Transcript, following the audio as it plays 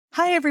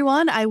Hi,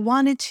 everyone. I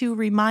wanted to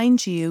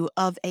remind you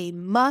of a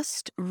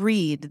must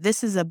read.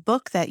 This is a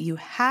book that you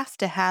have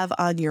to have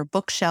on your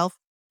bookshelf.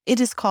 It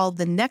is called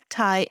The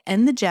Necktie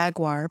and the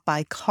Jaguar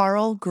by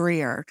Carl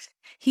Greer.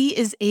 He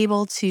is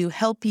able to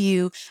help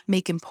you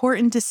make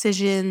important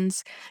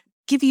decisions,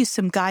 give you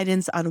some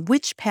guidance on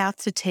which path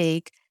to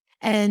take,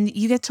 and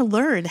you get to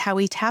learn how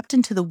he tapped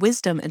into the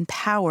wisdom and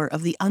power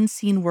of the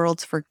unseen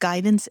worlds for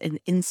guidance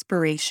and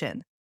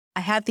inspiration. I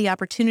had the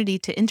opportunity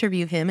to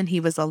interview him, and he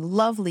was a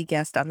lovely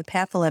guest on the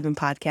Path 11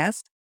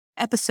 podcast,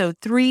 episode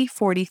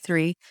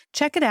 343.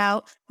 Check it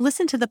out,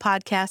 listen to the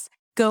podcast,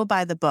 go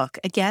buy the book.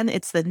 Again,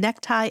 it's The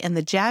Necktie and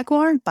the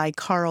Jaguar by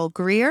Carl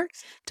Greer.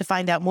 To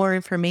find out more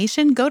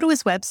information, go to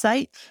his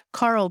website,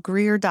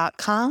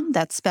 carlgreer.com.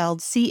 That's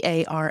spelled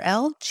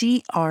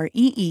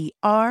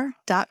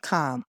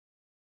CarlGreer.com.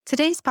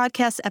 Today's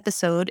podcast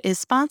episode is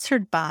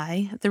sponsored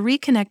by the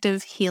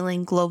Reconnective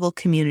Healing Global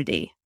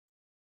Community.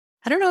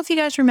 I don't know if you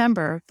guys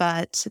remember,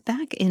 but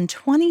back in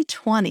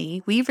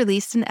 2020, we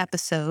released an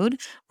episode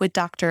with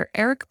Dr.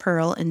 Eric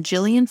Pearl and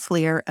Jillian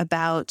Fleer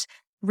about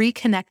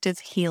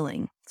reconnective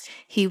healing.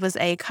 He was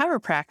a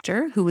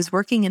chiropractor who was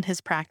working in his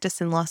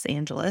practice in Los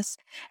Angeles,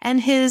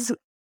 and his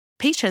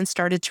patients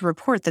started to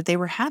report that they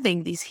were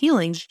having these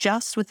healings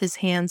just with his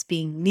hands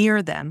being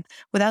near them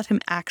without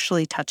him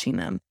actually touching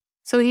them.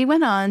 So he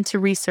went on to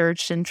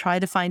research and try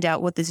to find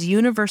out what this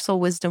universal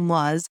wisdom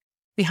was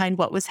behind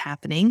what was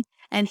happening,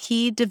 and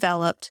he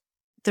developed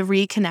the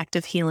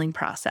reconnective healing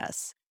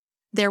process.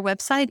 Their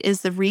website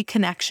is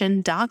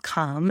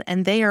thereconnection.com,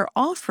 and they are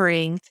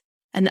offering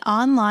an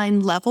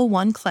online level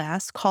 1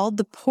 class called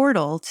The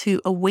Portal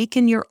to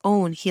awaken your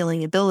own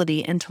healing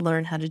ability and to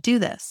learn how to do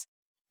this.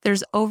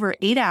 There's over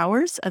 8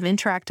 hours of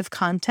interactive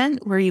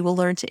content where you will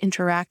learn to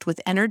interact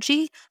with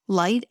energy,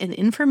 light, and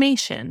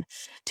information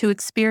to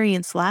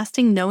experience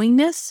lasting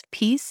knowingness,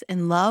 peace,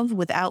 and love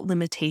without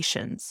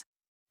limitations.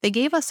 They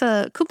gave us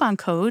a coupon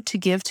code to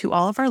give to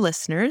all of our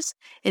listeners.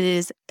 It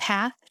is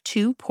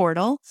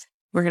Path2Portal.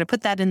 We're going to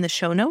put that in the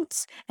show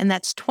notes, and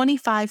that's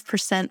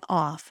 25%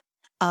 off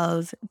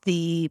of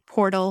the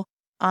Portal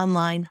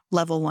online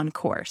level 1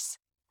 course.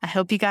 I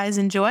hope you guys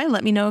enjoy.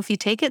 Let me know if you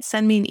take it.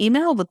 Send me an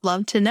email. Would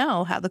love to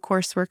know how the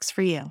course works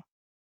for you.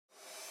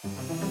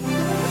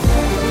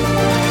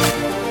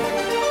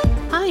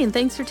 Hi, and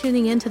thanks for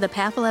tuning in to the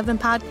Path 11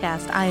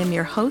 podcast. I am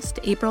your host,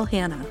 April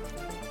Hanna.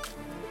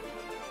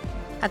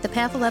 At the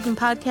Path 11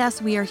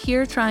 podcast, we are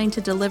here trying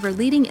to deliver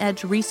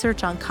leading-edge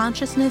research on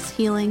consciousness,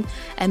 healing,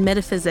 and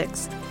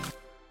metaphysics.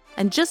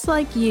 And just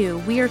like you,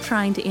 we are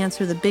trying to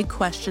answer the big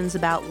questions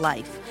about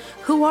life.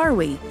 Who are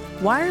we?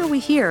 Why are we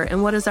here?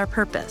 And what is our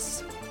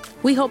purpose?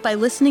 We hope by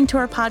listening to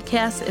our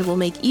podcast, it will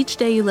make each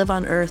day you live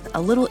on Earth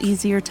a little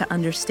easier to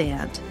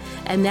understand.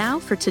 And now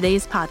for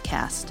today's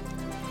podcast.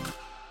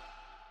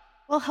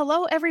 Well,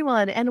 hello,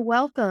 everyone, and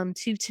welcome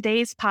to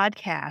today's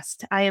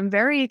podcast. I am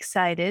very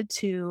excited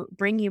to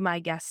bring you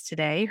my guest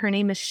today. Her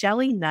name is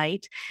Shelley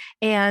Knight,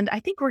 and I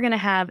think we're going to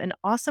have an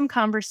awesome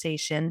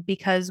conversation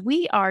because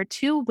we are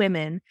two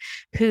women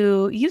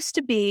who used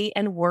to be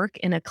and work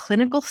in a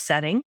clinical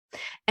setting,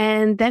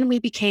 and then we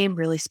became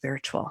really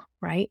spiritual,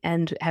 right?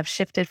 And have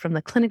shifted from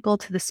the clinical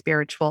to the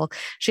spiritual.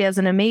 She has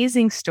an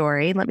amazing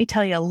story. Let me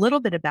tell you a little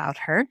bit about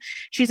her.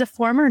 She's a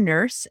former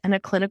nurse and a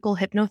clinical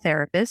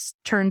hypnotherapist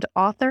turned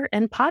author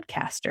and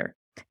podcaster.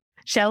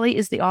 Shelley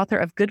is the author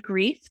of Good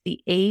Grief, the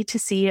A to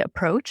C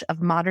approach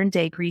of modern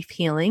day grief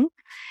healing,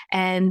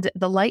 and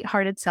the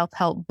lighthearted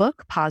self-help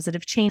book,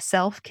 Positive Change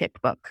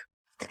Self-Kick book.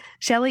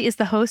 Shelley is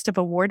the host of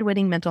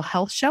award-winning mental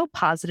health show,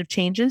 Positive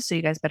Changes, so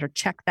you guys better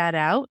check that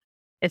out.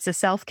 It's a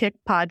self-kick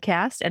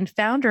podcast and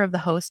founder of the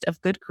host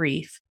of Good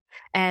Grief.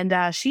 And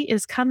she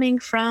is coming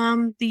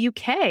from the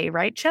UK,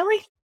 right,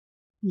 Shelley?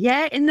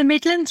 Yeah, in the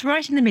Midlands,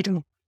 right in the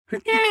middle.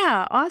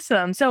 Yeah,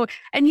 awesome. So,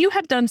 and you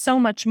have done so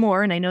much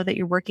more. And I know that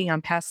you're working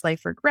on past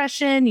life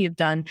regression. You've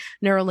done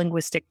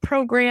neurolinguistic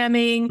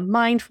programming,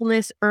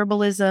 mindfulness,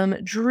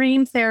 herbalism,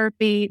 dream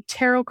therapy,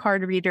 tarot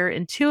card reader,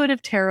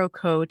 intuitive tarot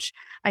coach.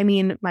 I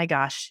mean, my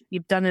gosh,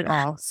 you've done it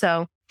all.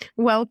 So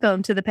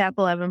welcome to the Path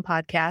 11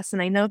 podcast.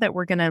 And I know that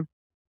we're going to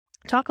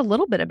talk a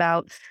little bit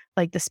about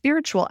like the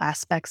spiritual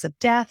aspects of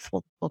death.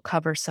 We'll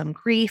cover some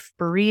grief,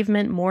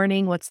 bereavement,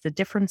 mourning. What's the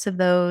difference of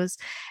those?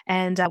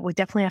 And we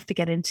definitely have to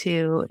get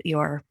into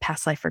your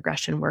past life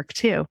regression work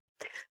too.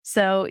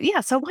 So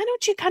yeah, so why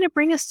don't you kind of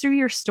bring us through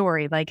your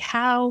story? Like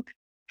how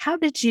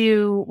did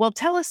you, well,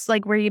 tell us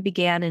like where you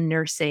began in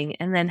nursing,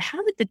 and then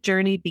how did the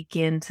journey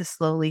begin to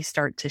slowly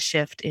start to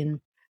shift into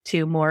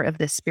more of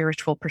this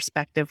spiritual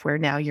perspective where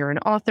now you're an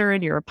author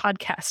and you're a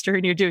podcaster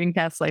and you're doing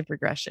past life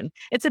regression.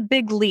 It's a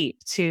big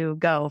leap to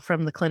go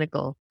from the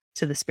clinical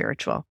to the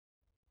spiritual.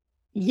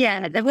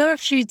 Yeah, there were a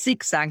few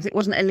zigzags. It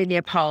wasn't a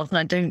linear path, and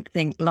I don't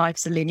think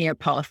life's a linear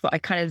path, but I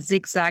kind of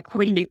zigzag,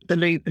 probably looped the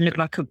loop and looked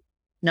like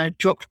a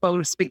dropped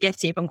bowl of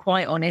spaghetti, if I'm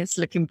quite honest,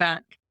 looking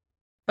back.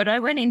 But I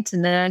went into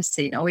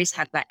nursing. I always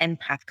had that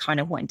empath kind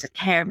of wanting to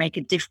care, make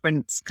a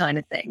difference kind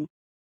of thing.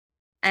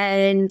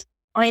 And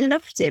I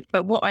loved it.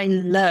 But what I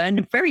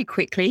learned very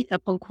quickly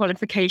upon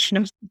qualification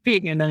of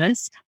being a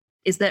nurse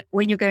is that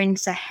when you're going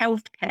to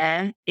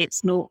healthcare,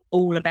 it's not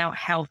all about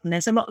health and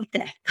there's a lot of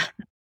death.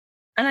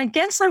 And I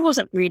guess I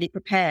wasn't really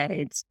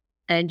prepared.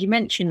 And you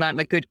mentioned like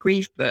my Good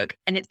Grief book,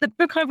 and it's the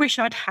book I wish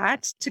I'd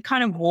had to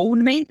kind of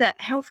warn me that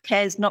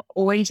healthcare is not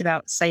always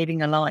about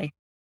saving a life.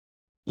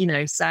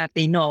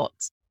 Sadly not.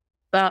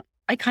 But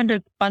I kind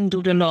of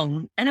bundled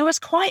along, and I was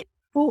quite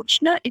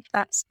fortunate, if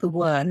that's the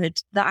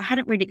word, that I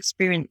hadn't really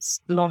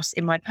experienced loss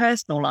in my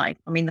personal life.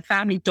 I mean, the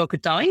family dog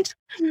had died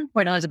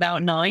when I was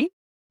about 9,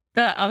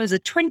 but I was a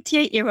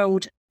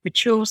 28-year-old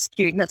mature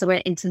student as I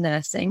went into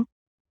nursing.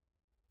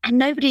 And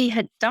nobody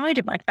had died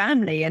in my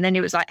family. And then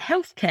it was like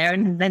healthcare.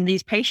 And then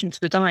these patients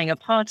were dying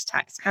of heart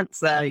attacks,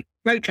 cancer,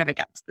 road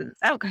traffic accidents,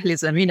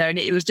 alcoholism, and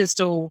it was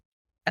just all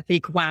a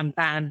big wham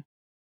bam.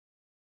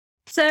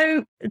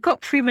 So I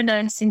got through my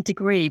nursing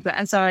degree, but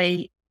as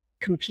I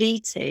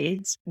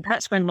completed,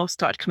 that's when loss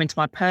started coming to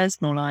my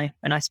personal life.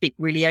 And I speak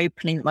really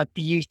openly that my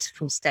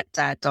beautiful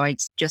stepdad died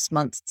just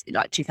months,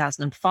 like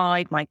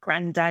 2005. My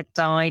granddad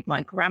died,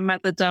 my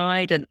grandmother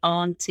died, an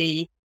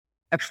auntie,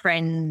 a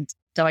friend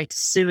died to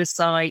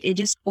suicide. It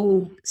just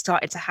all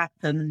started to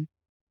happen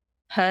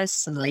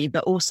personally,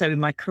 but also in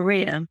my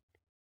career.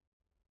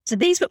 So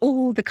these were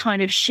all the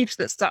kind of shifts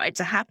that started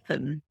to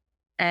happen.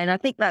 And I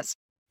think that's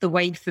the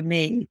way for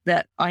me,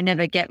 that I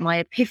never get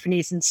my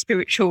epiphanies and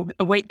spiritual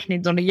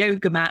awakenings on a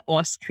yoga mat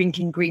whilst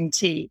drinking green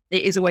tea.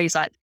 It is always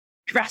like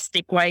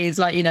drastic ways,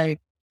 like,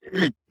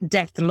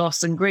 death,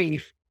 loss and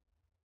grief.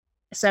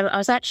 So I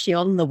was actually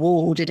on the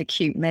ward in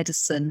acute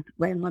medicine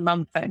when my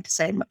mum phoned to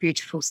say my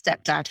beautiful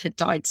stepdad had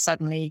died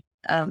suddenly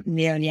in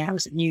the early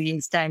hours of New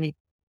Year's Day.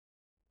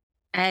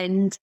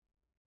 And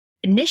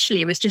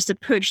initially it was just a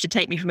push to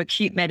take me from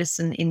acute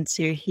medicine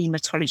into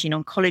hematology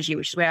and oncology,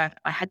 which is where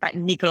I had that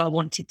niggle I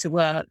wanted to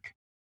work.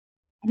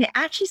 And it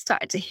actually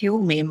started to heal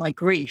me in my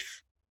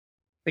grief,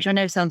 which I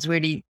know sounds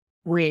really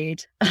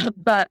weird,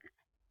 but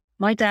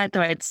my dad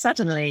died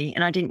suddenly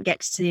and I didn't get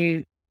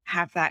to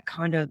have that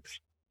kind of,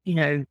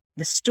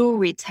 the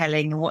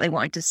storytelling and what they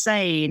wanted to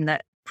say in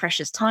that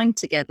precious time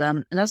together.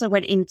 And as I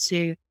went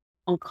into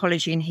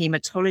oncology and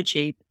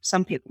hematology,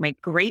 some people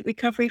make great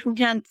recovery from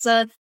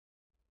cancer.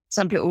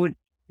 Some people would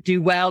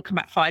do well, come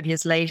back 5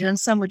 years later, and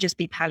some would just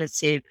be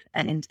palliative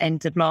and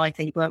end of life.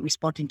 They weren't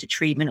responding to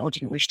treatment or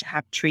didn't wish to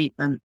have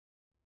treatment.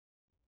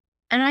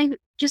 And I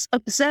just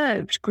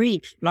observed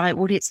grief, like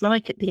what it's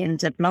like at the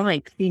end of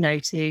life,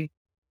 to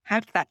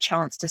have that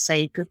chance to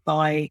say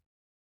goodbye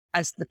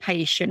as the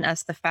patient,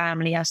 as the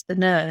family, as the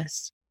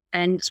nurse.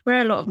 And it's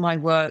where a lot of my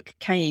work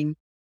came.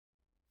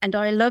 And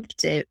I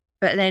loved it.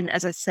 But then,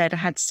 as I said, I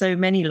had so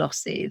many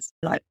losses.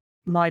 Like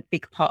my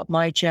big part of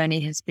my journey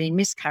has been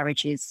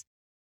miscarriages,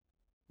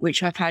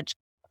 which I've had,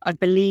 I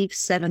believe,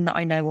 7 that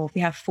I know of.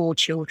 We have 4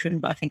 children,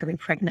 but I think I've been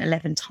pregnant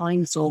 11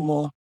 times or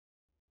more.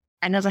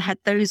 And as I had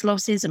those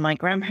losses and my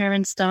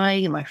grandparents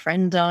dying and my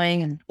friend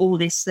dying and all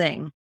this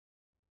thing,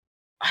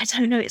 I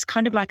don't know, it's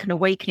kind of like an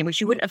awakening, which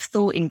you wouldn't have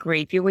thought in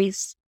grief. You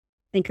always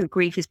think of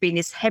grief as being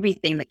this heavy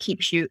thing that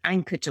keeps you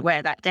anchored to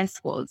where that death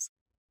was.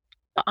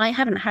 But I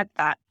haven't had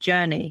that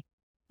journey.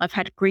 I've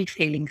had grief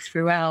healing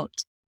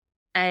throughout.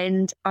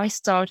 And I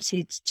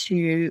started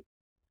to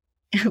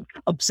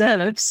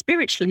observe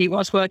spiritually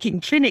whilst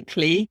working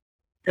clinically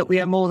that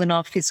we are more than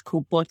our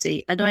physical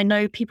body. And I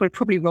know people are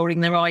probably rolling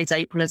their eyes,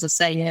 April, as I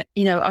say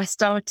it. I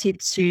started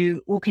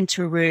to walk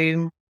into a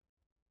room,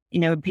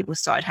 when people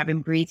started having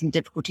breathing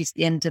difficulties at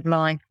the end of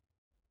life,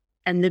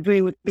 and the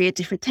room would be a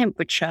different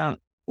temperature,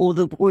 or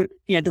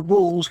the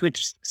walls would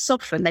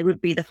soften. They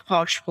would be the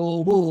harsh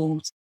 4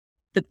 walls.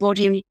 The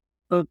body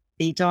of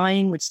the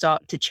dying would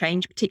start to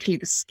change, particularly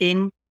the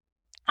skin.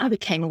 I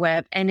became aware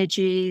of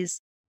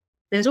energies.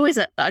 There's always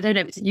I don't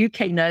know if it's a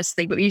UK nurse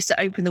thing, but we used to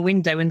open the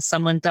window when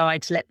someone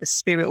died to let the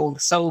spirit or the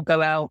soul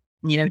go out,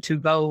 to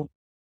evolve.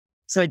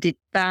 So I did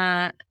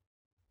that.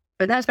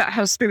 But that's about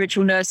how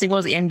spiritual nursing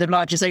was at the end of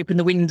life, just open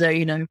the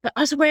window, But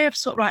I was aware of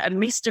sort of like a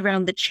mist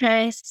around the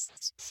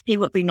chest.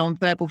 People had been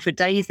non-verbal for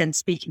days, then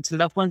speaking to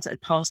loved ones that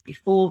had passed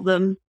before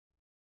them.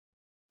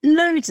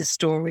 Loads of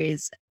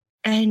stories.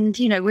 And,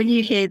 when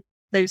you hear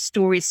those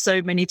stories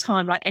so many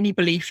times, like any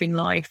belief in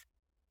life,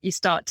 you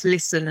start to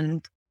listen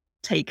and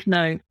take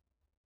note.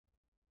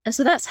 And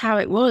so that's how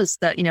it was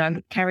that,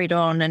 I carried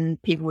on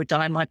and people would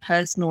die in my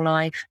personal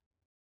life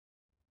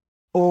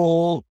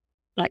or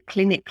like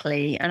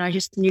clinically. And I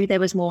just knew there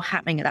was more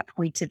happening at that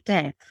point of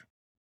death.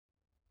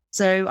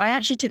 So I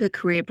actually took a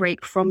career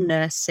break from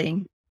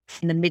nursing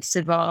in the midst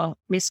of our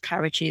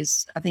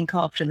miscarriages, I think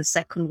after the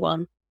second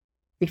one,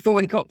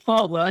 before it got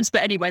far worse.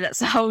 But anyway,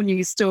 that's a whole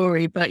new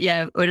story. But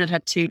yeah, when I'd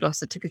had 2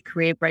 losses, I took a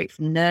career break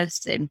from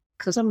nursing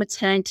because I'm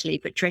maternity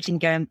leave, but dreading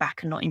going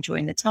back and not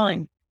enjoying the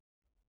time.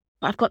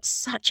 I've got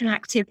such an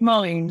active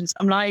mind.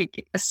 I'm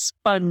like a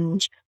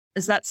sponge.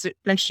 As that's,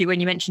 bless you, when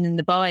you mentioned in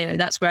the bio,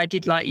 that's where I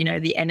did like,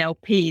 the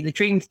NLP, the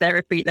dream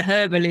therapy, the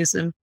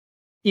herbalism,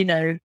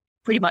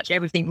 pretty much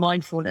everything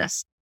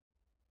mindfulness.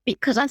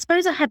 Because I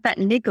suppose I had that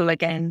niggle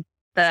again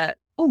that,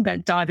 I'm going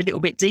to dive a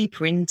little bit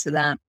deeper into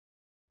that.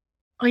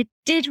 I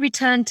did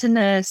return to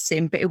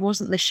nursing, but it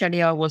wasn't the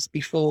Shelley I was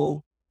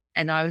before.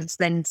 And I was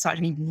then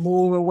starting to be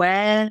more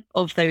aware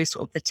of those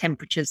sort of the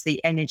temperatures,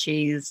 the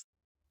energies.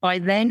 By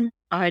then,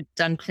 I had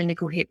done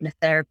clinical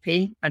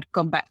hypnotherapy. I'd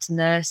gone back to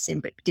nursing,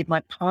 but did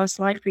my past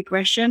life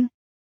regression.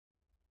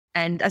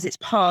 And as it's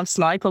past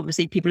life,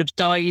 obviously people have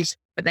died,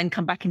 but then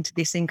come back into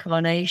this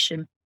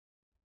incarnation.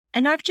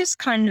 And I've just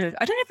I don't know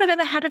if I've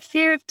ever had a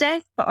fear of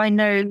death, but I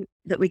know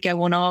that we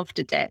go on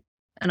after death,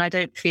 and I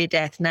don't fear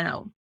death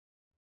now.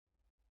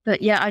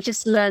 But yeah, I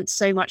just learned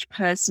so much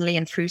personally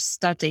and through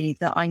study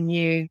that I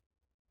knew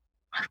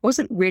I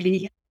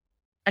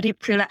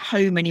didn't feel at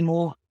home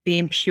anymore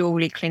being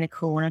purely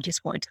clinical. And I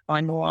just wanted to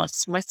find more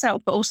answers for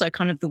myself, but also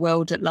kind of the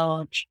world at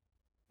large.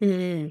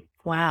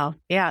 Wow.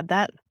 Yeah,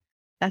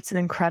 that's an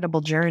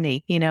incredible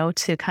journey,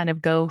 to kind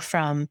of go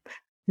from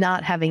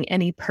not having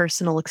any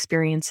personal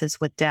experiences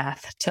with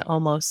death to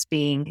almost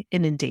being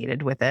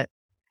inundated with it,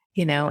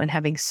 and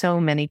having so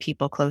many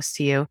people close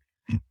to you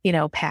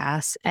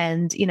pass.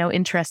 And,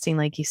 interesting,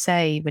 like you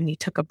say, when you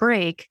took a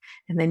break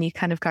and then you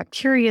kind of got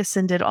curious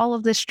and did all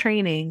of this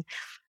training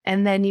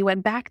and then you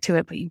went back to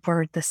it, but you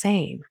weren't the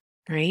same,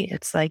 right?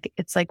 It's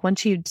like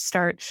once you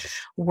start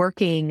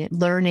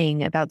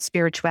learning about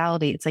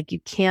spirituality, it's like you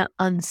can't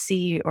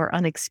unsee or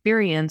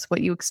unexperience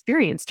what you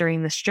experienced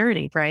during this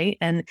journey, right?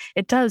 And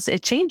it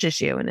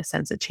changes you in a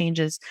sense. It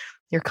changes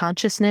your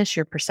consciousness,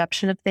 your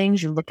perception of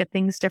things. You look at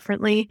things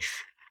differently.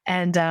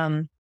 And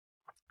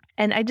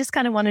I just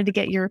kind of wanted to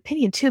get your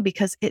opinion too,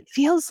 because it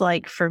feels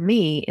like for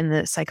me in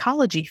the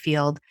psychology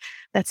field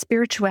that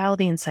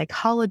spirituality and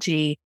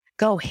psychology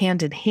go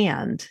hand in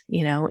hand,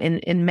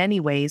 in many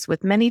ways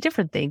with many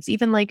different things.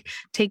 Even like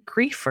take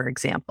grief, for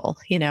example,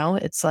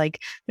 it's like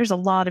there's a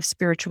lot of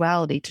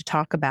spirituality to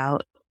talk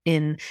about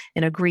in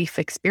a grief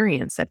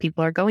experience that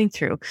people are going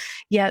through.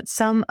 Yet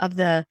some of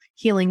the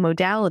healing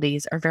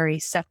modalities are very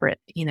separate,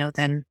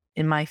 than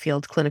in my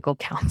field, clinical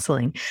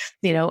counseling,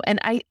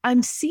 and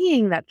I'm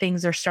seeing that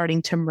things are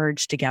starting to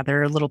merge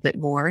together a little bit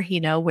more,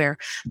 where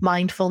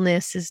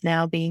mindfulness is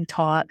now being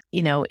taught,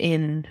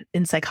 in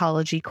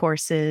psychology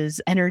courses,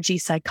 energy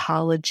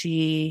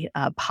psychology,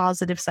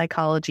 positive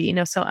psychology,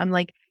 so I'm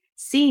like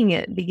seeing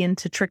it begin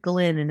to trickle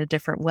in a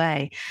different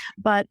way.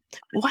 But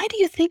why do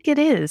you think it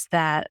is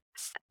that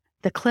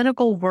the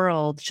clinical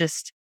world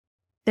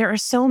there are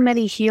so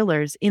many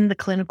healers in the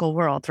clinical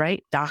world,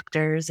 right?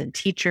 Doctors and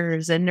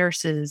teachers and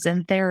nurses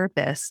and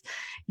therapists.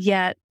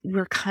 Yet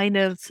we're kind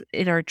of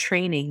in our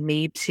training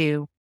made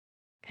to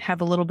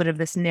have a little bit of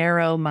this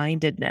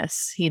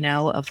narrow-mindedness,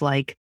 of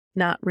like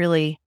not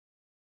really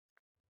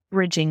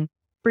bridging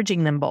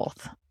them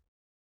both.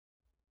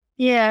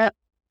 Yeah,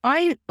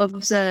 I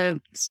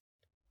observed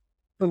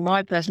from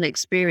my personal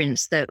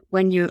experience that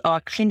when you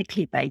are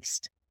clinically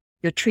based,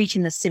 you're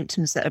treating the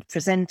symptoms that are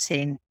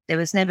presenting. There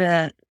was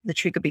never the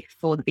trigger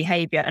before the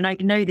behavior. And I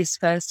know this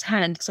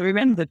firsthand because I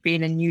remember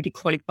being a newly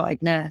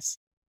qualified nurse.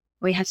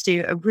 We had to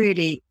do a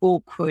really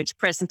awkward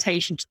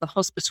presentation to the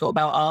hospital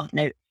about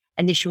our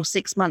initial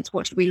 6 months.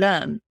 What did we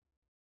learn?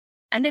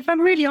 And if I'm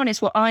really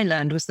honest, what I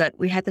learned was that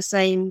we had the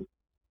same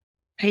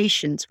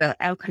patients with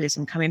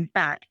alcoholism coming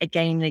back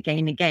again and again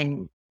and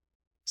again.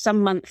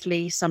 Some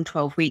monthly, some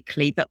 12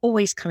 weekly, but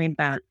always coming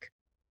back.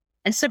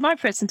 And so my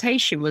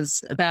presentation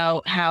was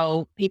about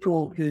how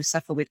people who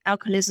suffer with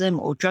alcoholism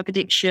or drug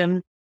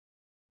addiction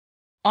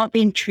aren't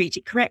being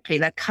treated correctly.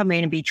 They'd come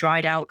in and be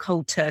dried out,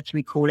 cold turkey,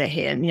 we call it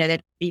here.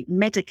 They'd be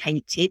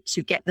medicated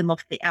to get them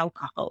off the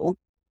alcohol,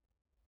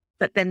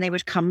 but then they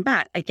would come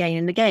back again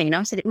and again.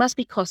 I said, it must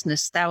be costing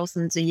us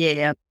thousands a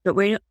year, but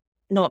we're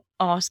not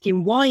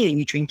asking, why are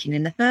you drinking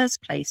in the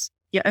first place?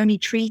 You're only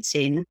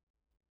treating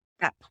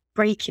that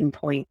breaking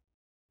point.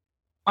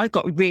 I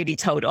got really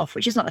told off,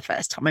 which is not the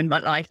first time in my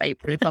life,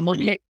 April, if I'm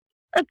on it.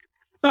 But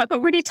I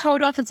got really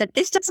told off and said,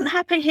 this doesn't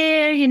happen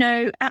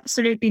here,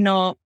 absolutely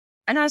not.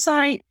 And I was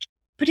like,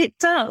 but it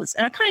does.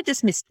 And I kind of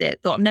dismissed it,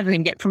 thought I'm never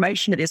going to get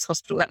promotion at this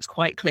hospital. That was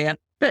quite clear.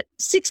 But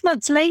 6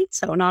 months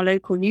later on our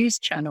local news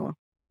channel,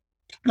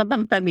 my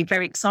mum phoned me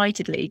very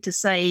excitedly to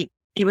say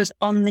it was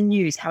on the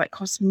news how it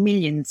costs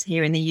millions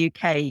here in the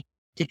UK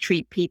to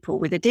treat people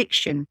with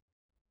addiction.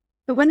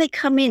 But when they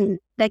come in,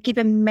 they're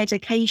given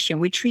medication.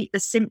 We treat the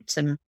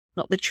symptom,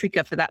 not the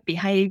trigger for that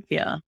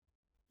behavior.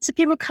 So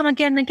people come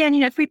again and again.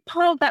 If we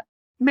pile that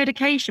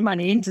medication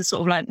money into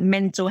sort of like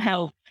mental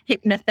health,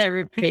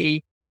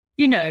 hypnotherapy,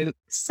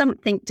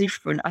 something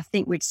different, I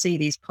think we'd see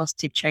these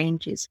positive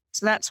changes.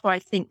 So that's why I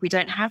think we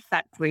don't have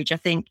that bridge. I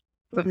think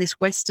from this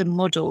Western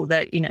model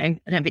that, I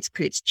don't know if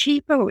it's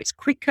cheaper or it's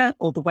quicker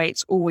or the way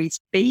it's always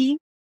been.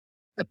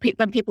 But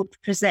when people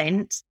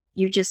present,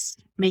 you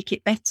just make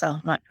it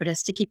better, like put a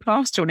sticky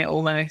plaster on it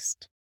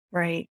almost.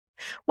 Right.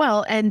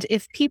 Well, and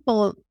if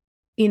people,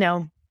 I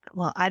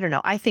don't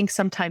know. I think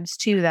sometimes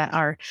too that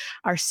our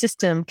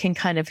system can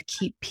kind of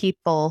keep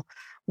people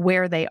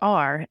where they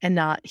are and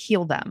not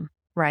heal them.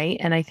 Right.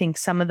 And I think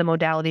some of the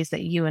modalities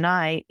that you and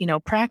I,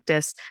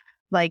 practice,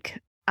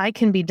 like I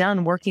can be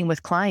done working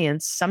with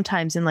clients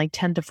sometimes in like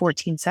 10 to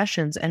 14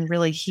 sessions and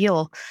really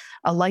heal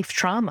a life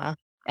trauma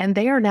And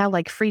they are now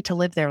like free to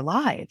live their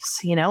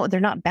lives. They're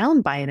not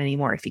bound by it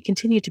anymore. If you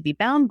continue to be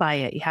bound by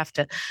it, you have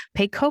to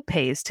pay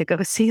copays to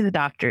go see the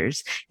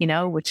doctors,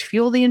 which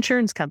fuel the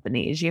insurance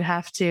companies. You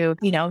have to,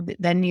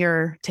 then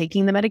you're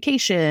taking the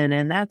medication,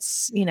 and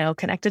that's,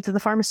 connected to the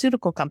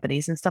pharmaceutical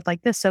companies and stuff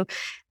like this. So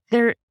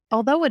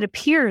although it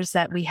appears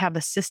that we have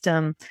a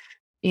system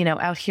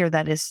out here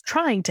that is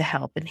trying to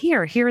help, and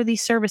here are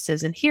these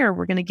services, and here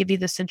we're going to give you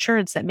this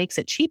insurance that makes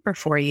it cheaper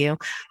for you.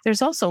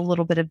 There's also a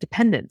little bit of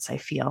dependence. I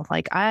feel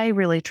like I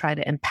really try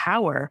to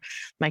empower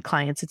my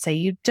clients and say,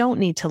 you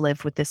don't need to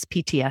live with this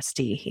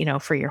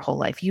PTSD, for your whole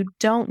life. You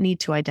don't need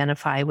to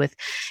identify with,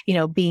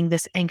 being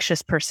this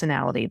anxious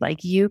personality.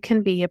 Like, you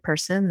can be a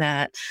person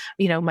that,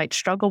 might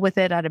struggle with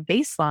it at a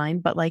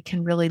baseline, but like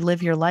can really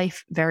live your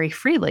life very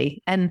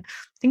freely. And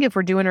I think if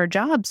we're doing our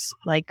jobs,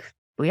 like,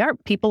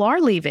 people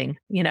are leaving,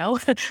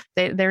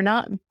 they're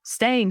not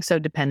staying so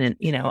dependent,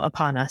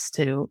 upon us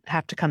to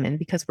have to come in,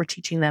 because we're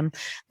teaching them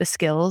the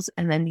skills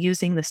and then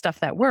using the stuff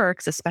that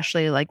works,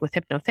 especially like with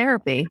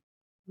hypnotherapy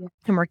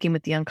and working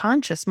with the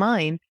unconscious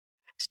mind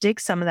to dig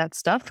some of that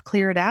stuff,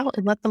 clear it out,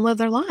 and let them live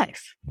their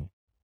life.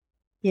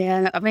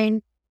 Yeah. I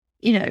mean,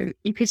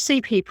 you could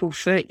see people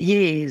for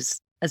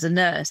years as a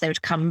nurse, they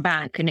would come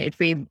back and it'd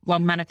be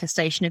one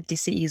manifestation of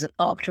disease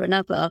after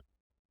another.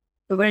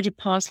 But when I did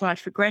past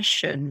life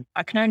regression,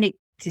 I can only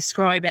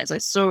describe it as I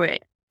saw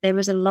it. There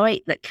was a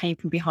light that came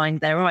from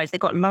behind their eyes. They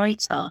got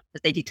lighter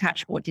as they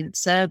detached what didn't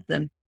serve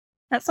them.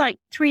 That's like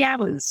 3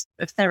 hours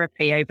of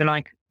therapy over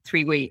like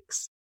 3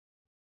 weeks.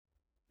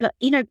 But,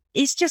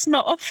 it's just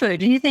not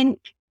offered. And you think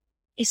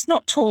it's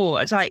not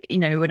taught. It's like,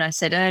 when I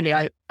said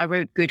earlier, I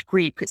wrote Good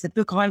Grief, it's the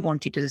book I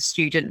wanted as a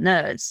student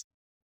nurse.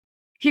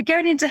 If you're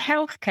going into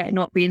healthcare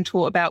not being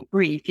taught about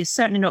grief, you're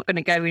certainly not going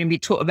to go in and be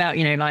taught about,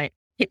 like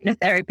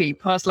hypnotherapy,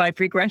 past life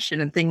regression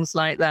and things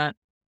like that.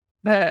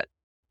 But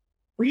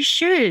we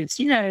should,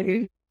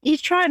 you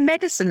try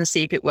medicine and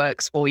see if it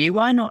works for you.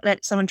 Why not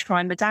let someone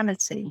try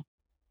modality?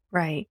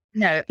 Right.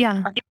 No.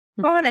 Yeah.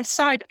 Far less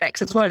side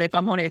effects as well, if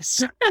I'm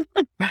honest.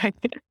 Right.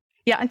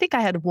 Yeah. I think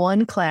I had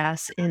one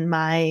class in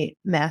my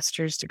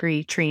master's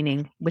degree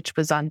training, which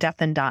was on death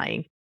and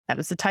dying. That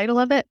was the title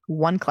of it.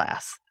 One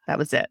class. That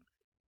was it.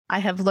 I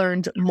have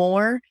learned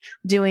more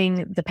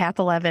doing the Path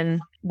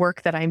 11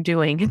 work that I'm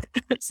doing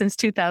since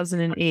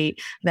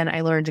 2008 than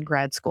I learned in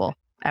grad school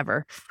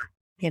ever.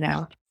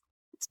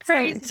 It's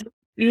great.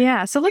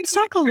 Yeah. So let's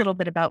talk a little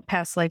bit about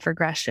past life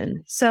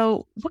regression.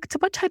 So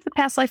what type of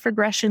past life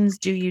regressions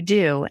do you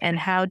do, and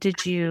how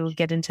did you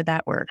get into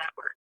that work?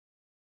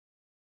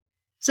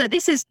 So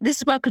this is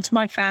welcome to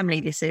my family.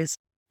 This is.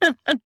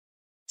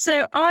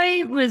 So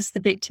I was the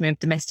victim of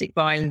domestic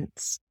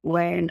violence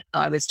when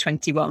I was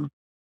 21.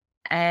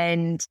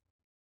 And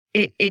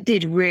it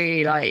did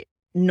really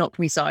knock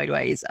me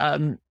sideways.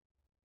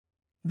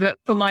 But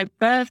for my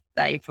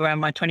birthday, for around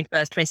my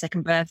 21st,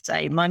 22nd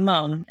birthday, my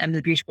mum and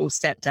the beautiful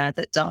stepdad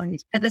that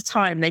died, at the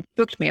time, they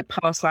booked me a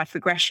past life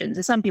regression.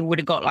 So some people would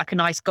have got like a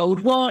nice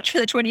gold watch for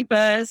the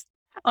 21st.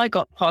 I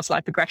got past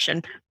life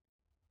regression.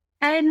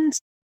 And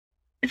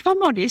if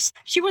I'm honest,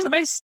 she was the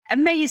most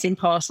amazing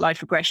past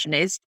life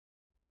regressionist.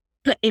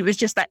 But it was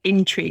just that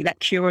intrigue,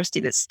 that curiosity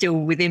that's still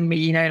within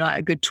me, like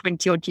a good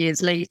 20 odd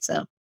years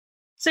later.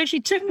 So she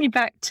took me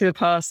back to a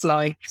past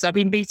life. So I've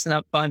been beaten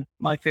up by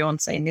my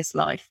fiance in this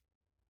life.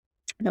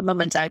 My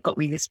mum and dad got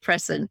me this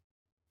present,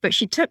 but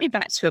she took me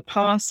back to a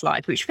past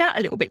life, which felt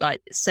a little bit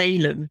like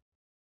Salem,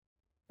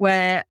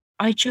 where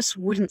I just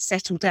wouldn't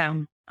settle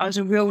down. I was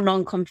a real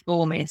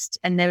nonconformist,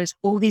 and there was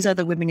all these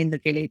other women in the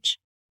village,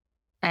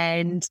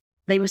 and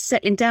they were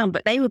settling down,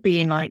 but they were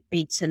being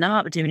beaten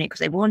up, doing it because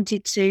they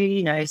wanted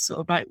to,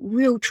 sort of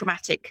real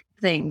traumatic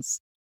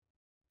things.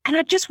 And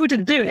I just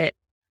wouldn't do it.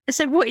 And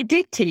so what it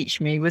did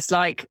teach me was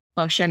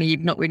well, Shelley,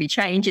 you've not really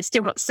changed. It's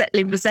still not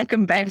settling for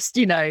second best,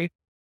 And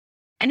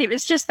it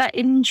was just that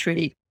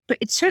intrigue. But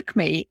it took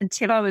me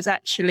until I was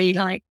actually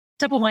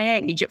double my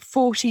age at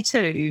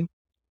 42,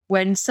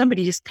 when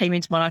somebody just came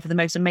into my life with the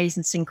most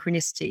amazing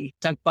synchronicity,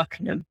 Doug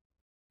Buckingham.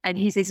 And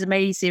he's this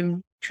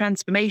amazing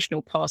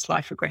transformational past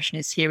life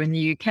regressionist here in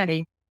the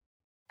UK.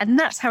 And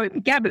that's how it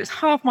began. It was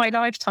half my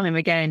lifetime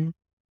again.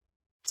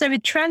 So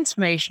with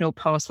transformational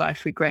past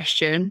life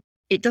regression,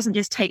 it doesn't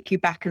just take you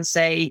back and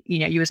say,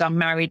 you was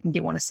unmarried and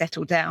didn't want to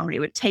settle down. It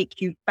would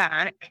take you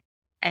back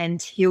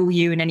and heal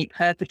you and any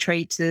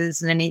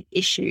perpetrators and any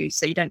issues,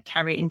 so you don't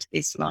carry it into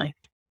this life.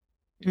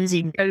 Mm-hmm. So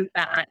you go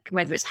back,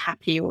 whether it's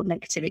happy or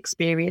negative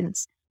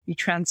experience, you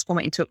transform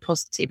it into a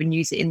positive and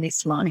use it in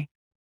this life.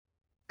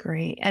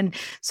 Great. And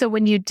so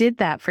when you did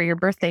that for your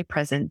birthday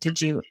present,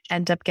 did you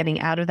end up getting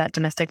out of that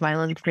domestic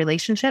violence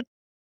relationship?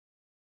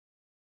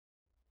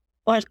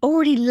 Well, I'd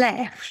already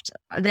left.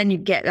 Then you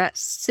get that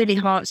silly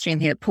heartstring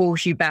thing that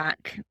pulls you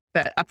back.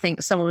 But I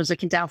think someone was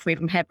looking down for me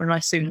from heaven, and I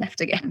soon left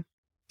again.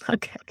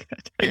 Okay,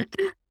 good.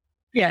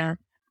 Yeah.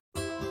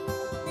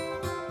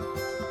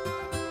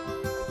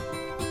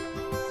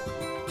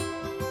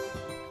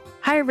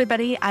 Hi,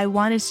 everybody. I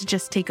wanted to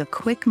just take a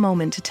quick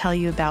moment to tell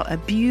you about a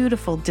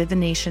beautiful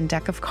divination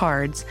deck of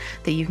cards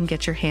that you can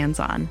get your hands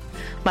on.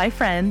 My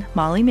friend,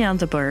 Molly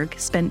Mandelberg,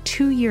 spent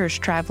 2 years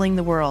traveling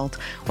the world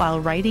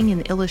while writing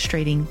and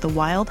illustrating the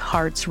Wild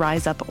Hearts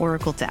Rise Up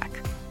Oracle deck.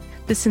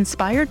 This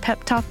inspired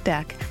pep talk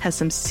deck has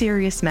some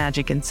serious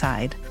magic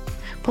inside.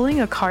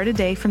 Pulling a card a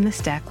day from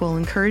this deck will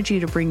encourage you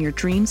to bring your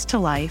dreams to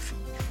life,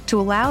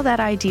 to allow that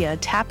idea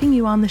tapping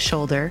you on the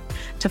shoulder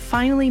to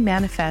finally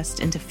manifest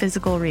into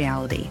physical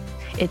reality.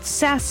 It's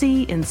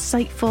sassy,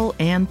 insightful,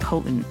 and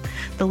potent.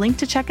 The link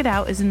to check it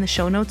out is in the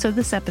show notes of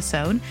this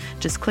episode.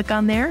 Just click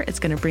on there. It's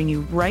going to bring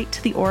you right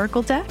to the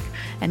Oracle deck.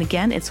 And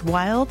again, it's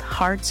Wild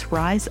Hearts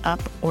Rise Up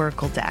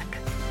Oracle deck.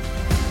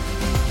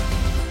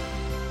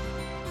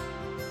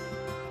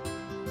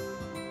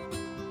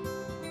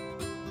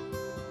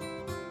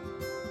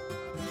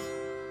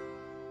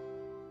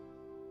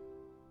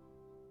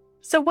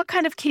 So what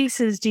kind of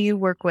cases do you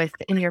work with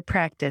in your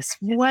practice?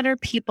 What are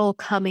people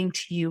coming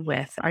to you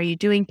with? Are you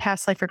doing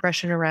past life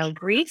regression around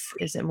grief?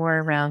 Is it more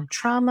around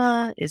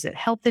trauma? Is it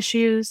health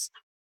issues?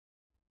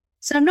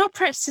 So I'm not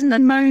practicing at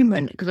the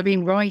moment because I've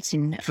been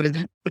writing for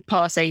the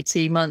past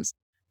 18 months,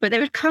 but they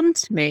would come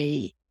to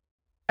me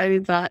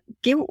over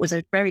guilt was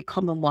a very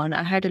common one.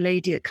 I had a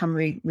lady that come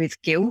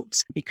with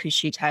guilt because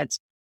she'd had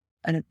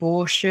an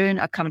abortion.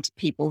 I come to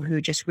people who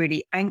are just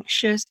really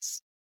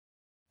anxious.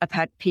 I've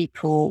had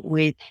people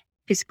with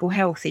physical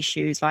health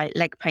issues like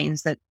leg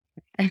pains that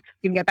you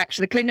can go back to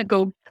the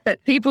clinical,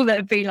 but people that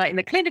have been like in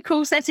the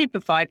clinical setting for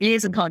 5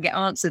 years and can't get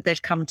answered,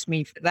 they've come to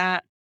me for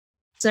that.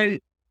 So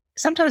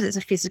sometimes it's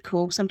a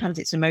physical, sometimes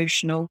it's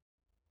emotional.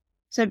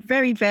 So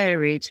very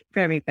varied,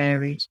 very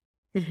varied.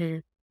 Mm-hmm.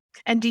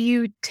 And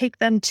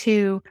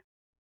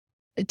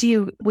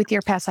with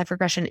your past life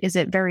regression, is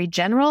it very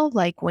general?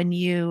 Like when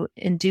you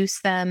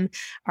induce them,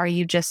 are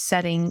you just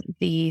setting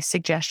the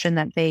suggestion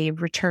that they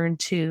return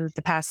to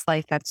the past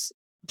life that's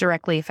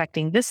directly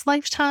affecting this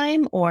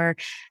lifetime? Or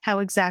how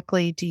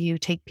exactly do you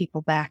take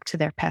people back to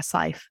their past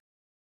life?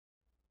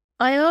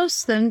 I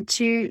ask them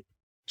to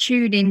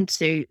tune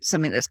into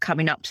something that's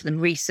coming up to them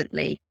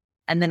recently.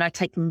 And then I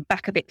take them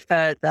back a bit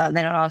further. And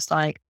then I ask,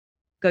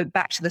 go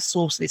back to the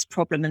source of this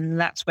problem. And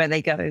that's where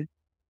they go.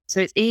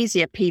 So it's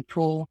easier.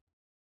 People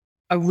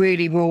are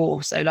really raw.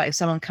 So like if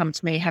someone comes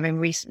to me having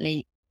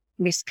recently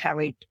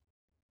miscarried,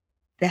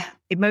 the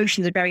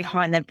emotions are very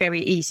high and they're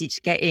very easy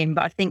to get in.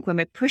 But I think when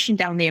we're pushing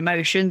down the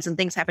emotions and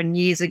things happened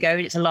years ago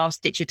and it's a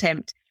last ditch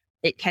attempt,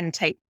 it can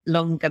take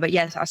longer. But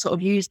yes, I sort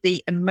of use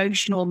the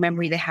emotional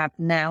memory they have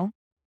now.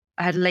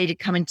 I had a lady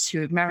come into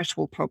with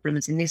marital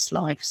problems in this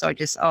life. So I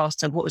just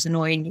asked her, what was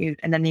annoying you?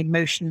 And then the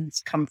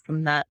emotions come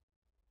from that.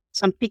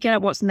 So I'm picking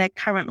out what's in their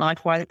current life,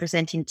 why they're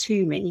presenting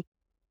to me,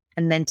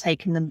 and then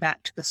taking them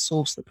back to the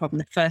source of the problem,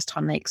 the first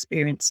time they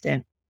experienced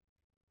it.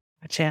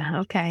 Gotcha.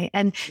 Okay.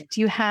 And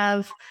do you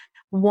have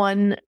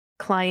one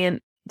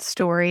client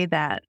story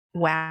that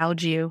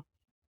wowed you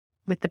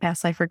with the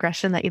past life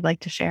regression that you'd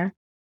like to share?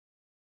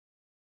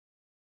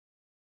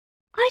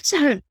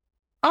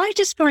 I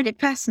just find it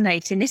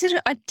fascinating.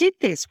 I did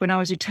this when I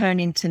was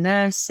returning to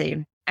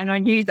nursing, and I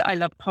knew that I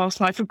loved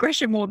past life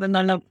regression more than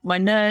I loved my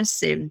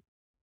nursing.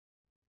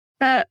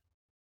 But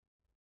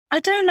I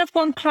don't love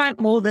one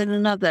client more than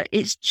another.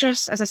 It's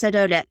just, as I said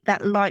earlier,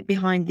 that light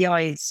behind the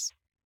eyes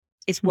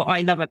is what I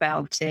love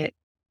about it.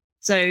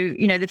 So,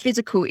 the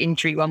physical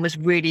injury one was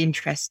really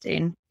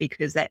interesting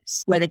because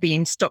that's where they'd been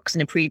in stocks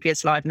in a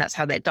previous life and that's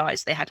how they died.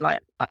 So they had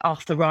like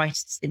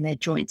arthritis in their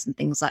joints and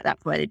things like that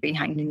where they'd been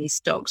hanging in these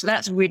stocks. So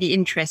that's really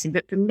interesting.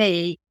 But for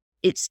me,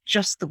 it's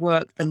just the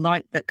work, the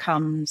light that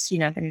comes,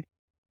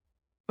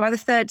 by the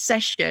third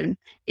session,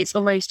 it's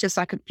almost just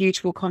like a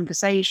beautiful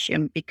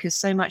conversation because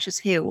so much has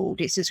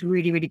healed. It's just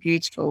really, really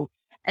beautiful.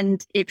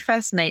 And it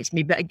fascinates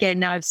me. But again,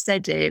 now I've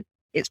said it,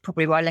 it's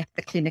probably why I left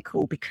the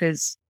clinical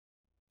because,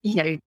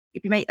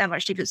 if you make that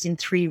much difference in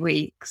 3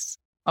 weeks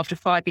after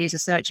 5 years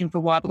of searching for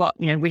why I've got,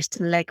 wrist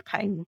and leg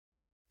pain,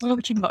 why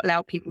would you not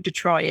allow people to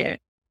try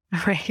it?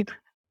 Right.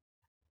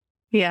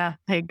 Yeah,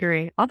 I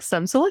agree.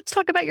 Awesome. So let's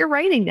talk about your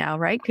writing now,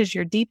 right? Because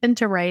you're deep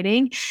into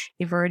writing.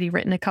 You've already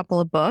written a couple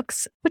of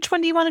books. Which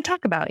one do you want to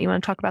talk about? You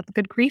want to talk about the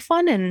good grief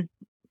one and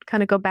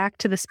kind of go back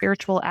to the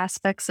spiritual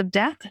aspects of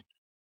death?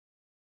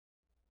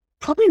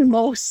 Probably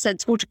more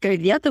sensible to go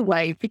the other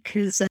way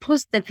because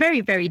they're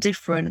very, very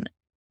different.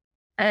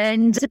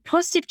 And the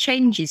positive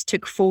changes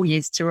took 4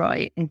 years to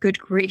write and good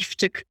grief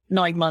took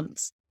 9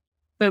 months.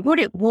 But what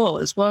it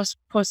was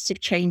positive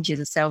changes,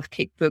 a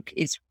self-kick book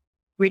is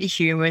really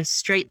humorous,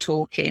 straight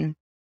talking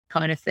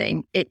kind of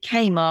thing. It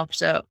came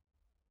after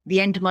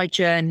the end of my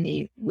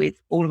journey with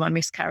all of my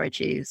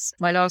miscarriages.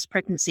 My last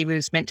pregnancy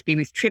was meant to be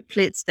with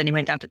triplets. Then it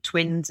went down to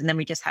twins. And then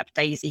we just have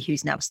Daisy,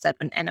 who's now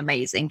 7 and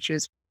amazing. She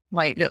was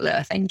my little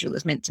earth angel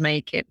that's meant to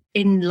make it.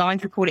 In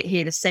life, we call it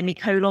here the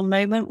semicolon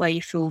moment where you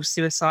feel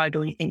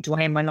suicidal and you think, do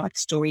I end my life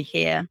story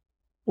here?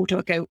 Or do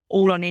I go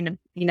all on in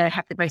and,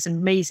 have the most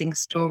amazing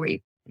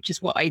story, which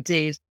is what I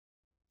did.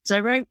 So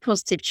I wrote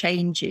positive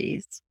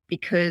changes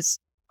because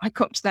I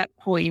got to that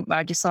point where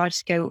I decided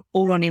to go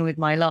all on in with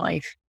my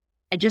life.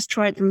 I just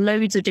tried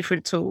loads of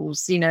different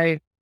tools, you know.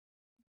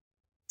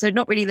 So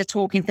not really the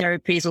talking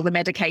therapies or the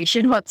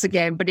medication once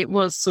again, but it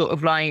was sort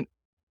of like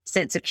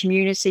sense of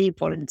community,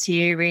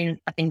 volunteering.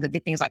 I think that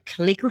did things like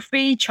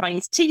calligraphy,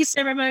 Chinese tea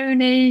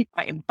ceremony,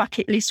 writing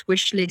bucket list,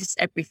 wish lists,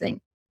 everything.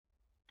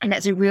 And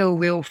that's a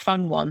real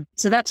fun one.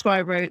 So that's why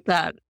I wrote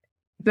that.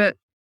 But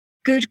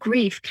Good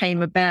Grief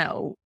came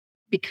about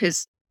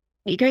because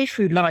you go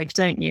through life,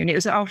 don't you? And it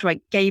was after I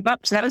gave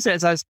up. So that was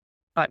as I was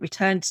like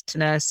returned to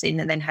nursing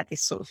and then had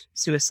this sort of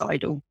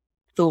suicidal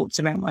thoughts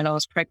around my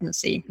last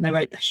pregnancy. And I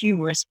wrote the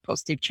humorous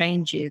positive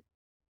changes.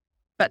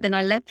 But then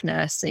I left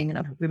nursing and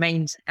I've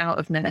remained out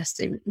of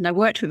nursing. And I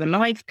worked with a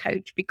life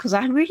coach because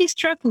I really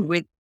struggled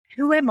with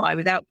who am I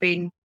without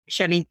being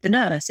Shelley the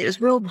nurse? It was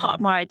a real part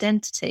of my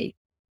identity.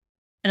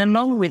 And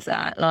along with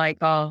that, like,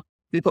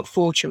 we've got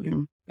 4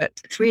 children, but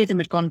 3 of them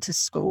had gone to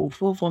school,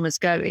 4th one was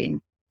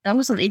going. I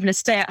wasn't even a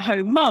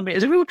stay-at-home mum. It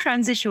was a real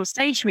transitional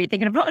stage for me,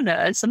 thinking I'm not a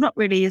nurse, I'm not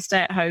really a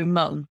stay-at-home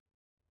mum.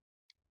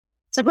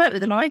 So I worked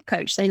with a life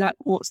coach, say like,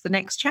 what's the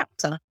next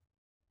chapter?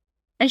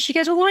 And she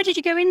goes, well, why did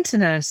you go into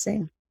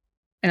nursing?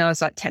 And I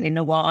was like telling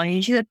her why.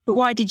 And she said, but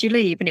why did you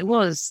leave? And it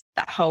was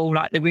that whole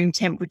like the room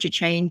temperature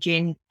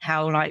changing,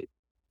 how like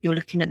you're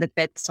looking at the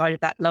bedside of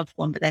that loved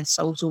one, but their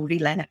soul's already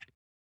left.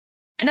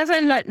 And as I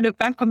like look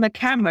back on the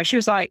camera, she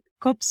was like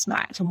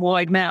gobsmacked and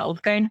wide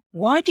mouthed going,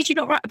 why did you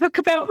not write a book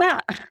about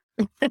that?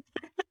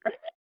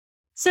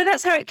 So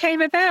that's how it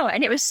came about.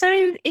 And it was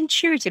so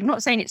intuitive. I'm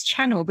not saying it's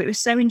channel, but it was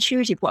so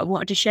intuitive what I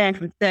wanted to share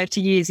from 30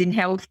 years in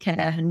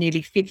healthcare and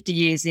nearly 50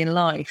 years in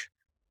life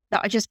that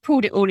I just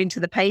pulled it all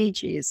into the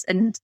pages.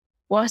 And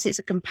whilst it's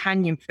a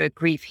companion for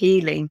grief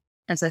healing,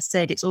 as I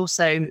said, it's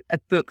also a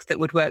book that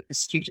would work with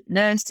student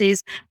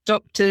nurses,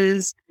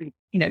 doctors,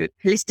 you know,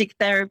 holistic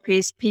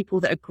therapists, people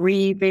that are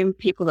grieving,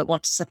 people that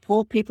want to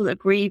support people that are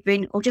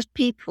grieving, or just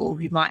people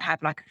who might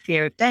have like a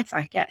fear of death,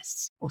 I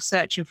guess, or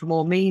searching for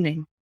more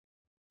meaning.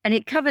 And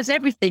it covers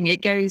everything.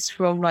 It goes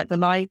from like the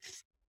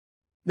life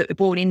that we're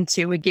born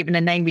into, we're given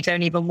a name we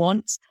don't even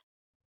want,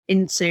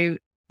 into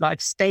life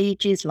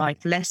stages,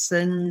 life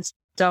lessons,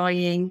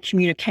 dying,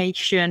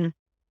 communication,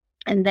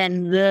 and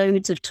then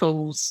loads of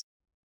tools.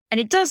 And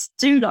it does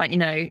do like, you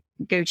know,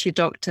 go to your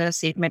doctor,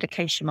 see if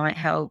medication might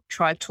help,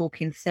 try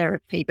talking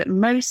therapy, but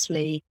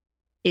mostly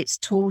it's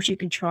tools you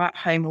can try at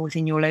home or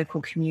within your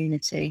local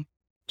community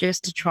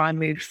just to try and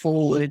move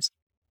forward.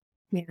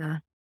 Yeah.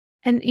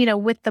 And, you know,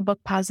 with the book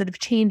Positive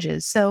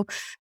Changes. So,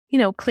 you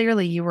know,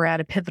 clearly you were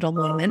at a pivotal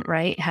moment,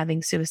 right?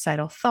 Having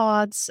suicidal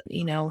thoughts,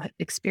 you know,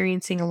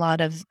 experiencing a lot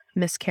of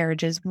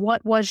miscarriages.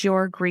 What was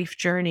your grief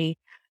journey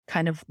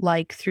kind of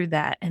like through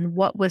that? And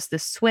what was the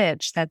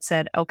switch that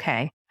said,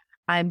 okay,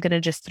 I'm going to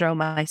just throw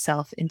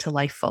myself into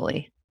life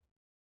fully?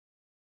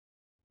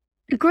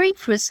 The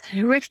grief was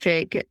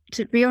horrific.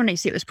 To be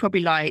honest, it was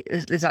probably like,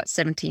 there's like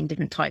 17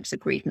 different types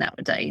of grief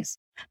nowadays.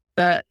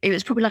 But it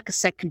was probably like a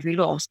secondary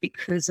loss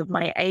because of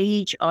my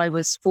age. I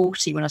was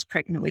 40 when I was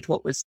pregnant with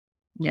what was,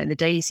 you know, the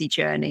Daisy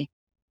journey.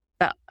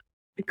 But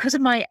because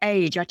of my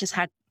age, I just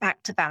had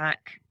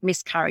back-to-back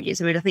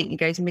miscarriages. I mean, I think it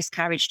goes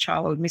miscarriage,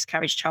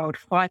 child,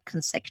 5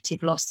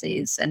 consecutive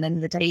losses, and then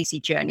the Daisy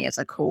journey, as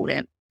I call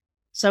it.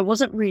 So I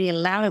wasn't really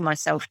allowing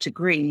myself to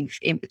grieve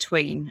in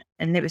between.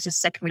 And there was a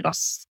secondary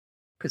loss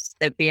because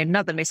there'd be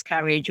another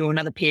miscarriage or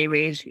another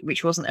period,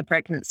 which wasn't a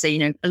pregnancy, you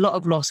know, a lot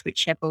of loss,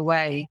 whichever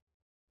way.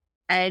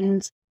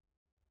 And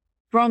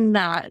from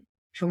that,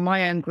 from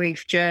my own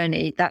grief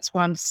journey, that's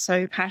why I'm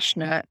so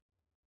passionate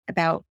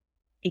about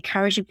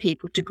encouraging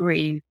people to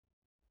grieve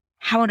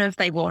how on earth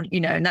they want, you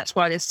know, and that's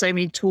why there's so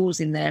many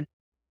tools in there,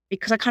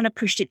 because I kind of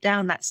pushed it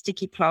down that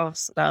sticky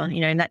plaster, you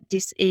know, and that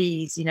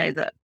dis-ease, you know,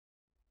 that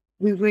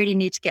we really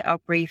need to get our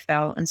grief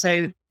out. And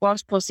so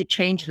whilst Positive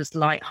Change was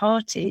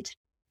lighthearted,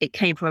 it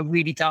came from a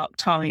really dark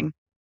time.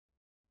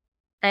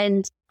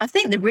 And I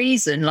think the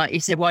reason, like you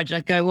said, why did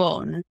I go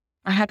on?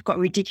 I had got a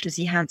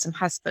ridiculously handsome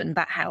husband.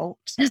 That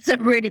helped.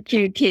 Some really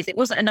cute kids. It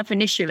wasn't enough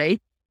initially,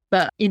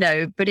 but, you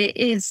know, but it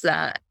is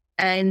that.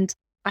 And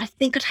I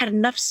think I'd had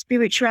enough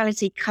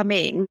spirituality come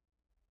in.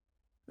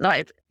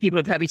 Like people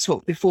have heard me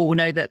talk before will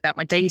know that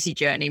my Daisy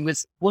journey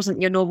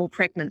wasn't your normal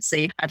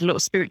pregnancy. I had a lot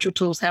of spiritual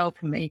tools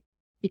helping me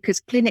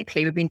because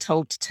clinically we've been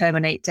told to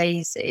terminate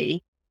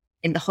Daisy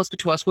in the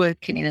hospital I was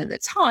working in at the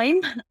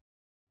time.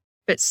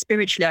 But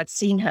spiritually, I'd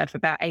seen her for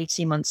about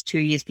 18 months, 2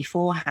 years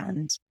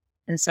beforehand.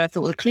 And so I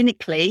thought, well,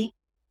 clinically,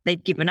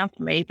 they've given up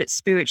on me, but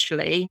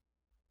spiritually,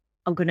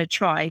 I'm going to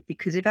try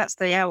because if that's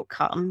the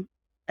outcome,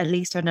 at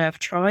least I know I've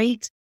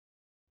tried.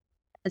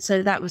 And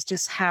so that was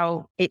just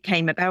how it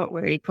came about,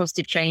 really.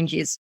 Positive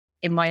changes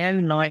in my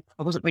own life.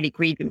 I wasn't really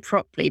grieving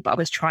properly, but I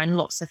was trying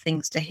lots of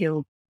things to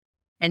heal.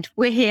 And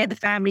we're here, the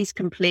family's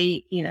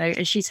complete, you know,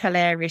 and she's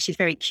hilarious. She's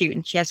very cute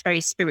and she has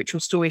very spiritual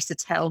stories to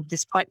tell,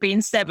 despite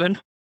being 7.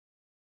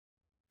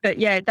 But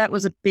yeah, that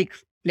was a big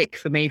flick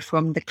for me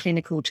from the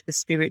clinical to the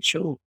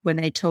spiritual when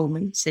they told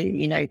me to,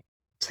 you know,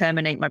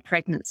 terminate my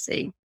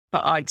pregnancy.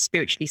 But I'd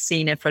spiritually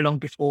seen her for long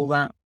before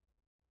that.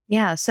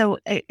 Yeah. So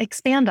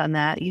expand on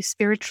that. You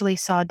spiritually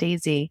saw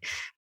Daisy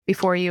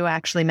before you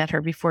actually met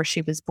her, before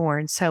she was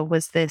born. So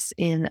was this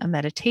in a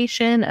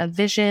meditation, a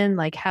vision?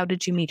 Like, how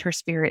did you meet her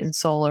spirit and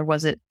soul? Or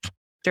was it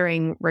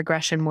during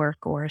regression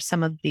work or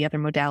some of the other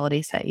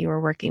modalities that you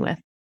were working with?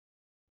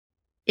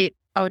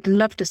 I would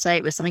love to say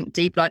it was something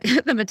deep like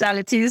the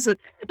modalities and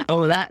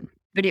all that,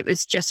 but it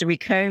was just a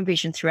recurring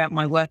vision throughout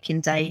my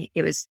working day.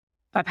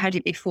 I've had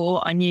it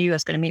before. I knew I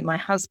was going to meet my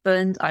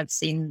husband. I've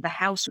seen the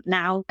house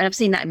now, and I've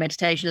seen that in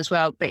meditation as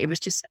well. But it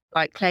was just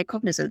like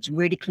claircognizance,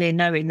 really clear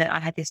knowing that I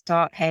had this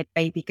dark-haired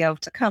baby girl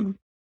to come.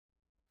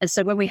 And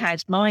so when we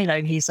had Milo,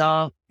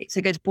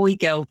 it goes boy,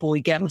 girl,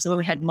 boy, girl. So when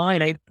we had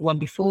Milo, the one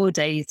before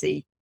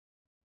Daisy,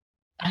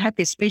 I had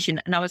this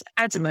vision and I was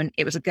adamant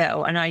it was a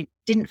girl, and I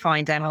didn't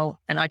find out.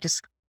 And I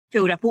just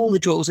filled up all the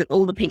drawers with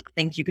all the pink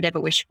things you could ever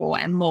wish for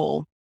and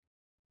more.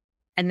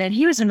 And then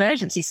he was an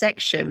emergency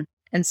section.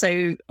 And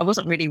so I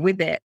wasn't really with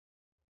it.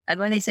 And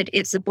when they said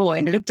it's a boy,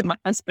 and I looked at my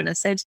husband and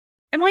said,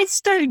 am I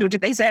stoned, or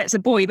did they say it's a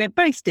boy? We went,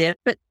 both did.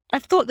 But I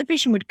thought the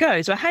vision would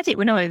go. So I had it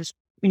when I was,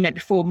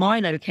 before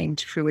Milo came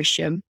to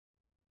fruition.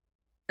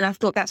 And I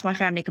thought, that's my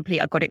family complete.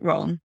 I got it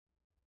wrong.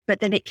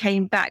 But then it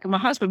came back. And my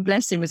husband,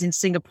 bless him, was in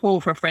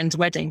Singapore for a friend's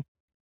wedding.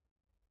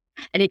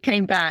 And it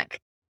came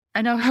back.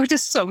 And I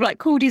just sort of like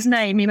called his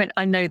name. He went,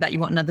 I know that you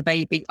want another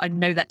baby. I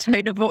know that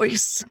tone of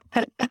voice.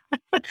 And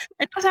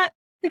I was like,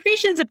 the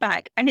visions are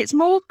back, and it's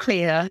more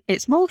clear.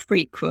 It's more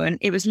frequent.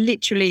 It was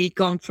literally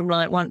gone from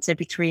like once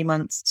every 3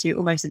 months to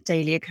almost a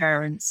daily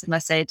occurrence. And I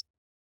said,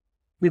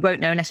 we won't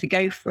know unless we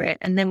go for it.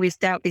 And then we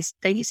start this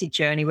Daisy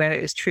journey where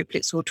it was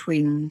triplets or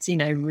twins,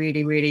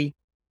 really, really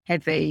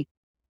heavy.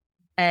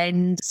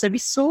 And so we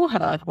saw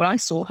her. Well, I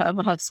saw her.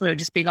 My husband would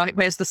just be like,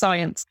 where's the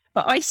science?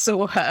 But I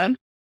saw her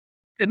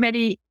for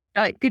many,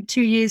 good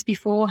 2 years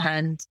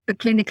beforehand, but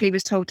clinically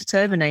was told to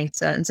terminate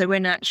her. And so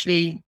when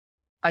actually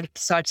I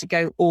decided to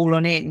go all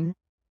on in,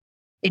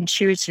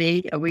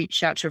 intuitively, I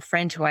reached out to a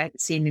friend who I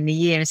hadn't seen in a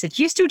year and I said,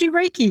 do you still do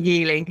Reiki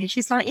healing? And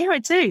she's like, yeah, I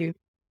do.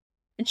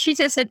 And she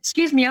just said,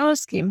 excuse me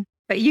asking,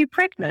 but are you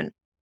pregnant?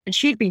 And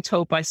she'd been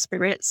told by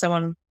spirit,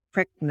 someone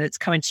pregnant that's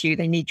coming to you,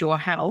 they need your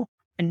help.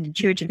 And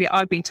intuitively,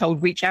 I've been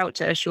told, reach out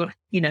to her.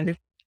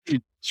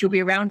 She'll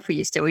be around for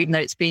you still, even though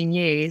it's been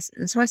years.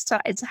 And so I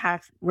started to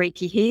have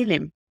Reiki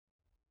healing.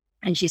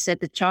 And she said,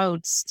 the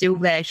child's still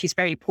there. She's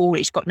very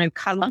poorly. She's got no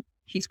color.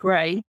 She's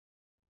gray.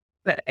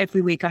 But every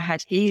week I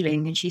had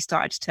healing, and she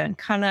started to turn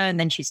color, and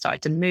then she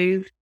started to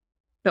move.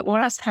 But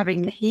whilst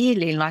having the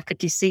healing, like a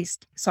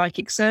deceased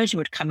psychic surgeon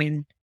would come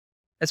in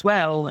as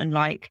well. And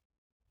like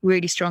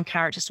really strong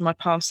characters from my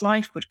past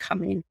life would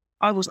come in.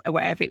 I wasn't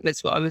aware of it,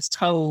 was what I was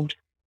told.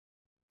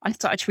 I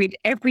started to read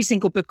every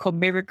single book on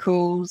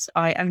miracles.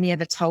 I only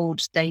ever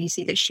told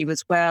Daisy that she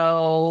was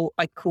well.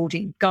 I called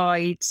in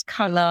guides,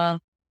 color,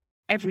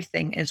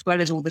 everything, as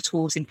well as all the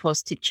tools in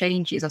positive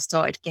changes. I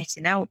started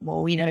getting out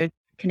more,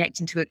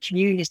 connecting to a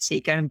community,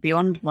 going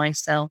beyond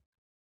myself.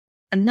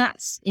 And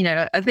that's,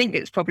 I think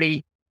it's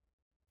probably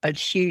a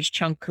huge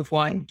chunk of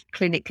why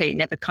clinically it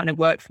never kind of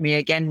worked for me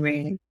again,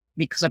 really,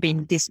 because I've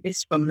been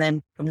dismissed from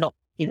them from not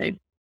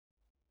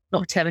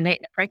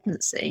terminating a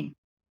pregnancy.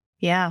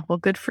 Yeah. Well,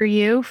 good for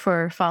you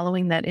for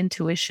following that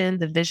intuition,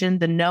 the vision,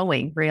 the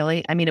knowing,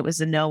 really. I mean, it was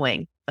the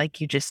knowing, like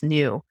you just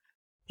knew,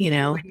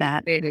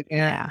 that.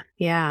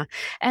 Yeah.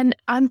 And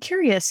I'm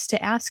curious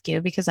to ask you,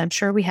 because I'm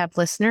sure we have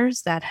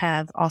listeners that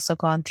have also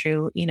gone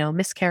through,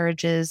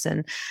 miscarriages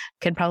and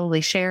can probably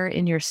share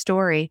in your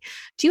story.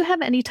 Do you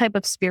have any type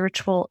of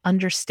spiritual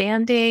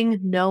understanding,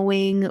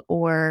 knowing,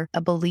 or a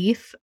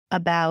belief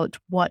about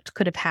what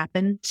could have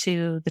happened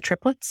to the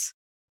triplets?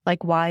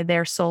 Like why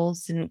their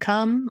souls didn't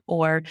come?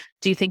 Or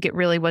do you think it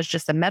really was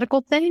just a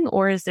medical thing?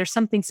 Or is there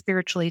something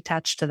spiritually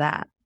attached to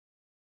that?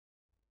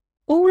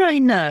 All I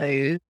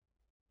know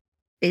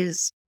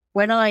is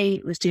when I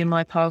was doing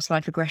my past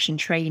life regression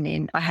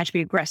training, I had to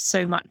be regressed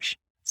so much.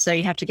 So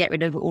you have to get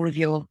rid of all of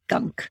your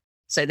gunk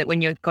so that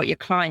when you've got your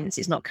clients,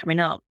 it's not coming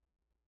up.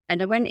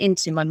 And I went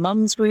into my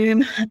mum's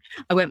womb.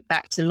 I went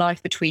back to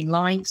life between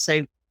lives.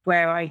 So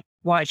why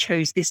I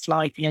chose this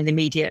life, the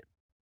immediate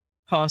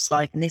past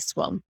life and this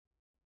one.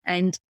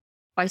 And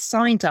I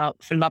signed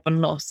up for Love and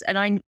Loss. And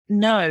I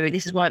know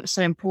this is why it was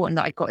so important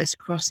that I got this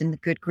across in the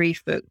Good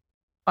Grief book.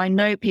 I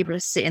know people are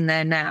sitting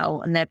there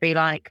now and they'll be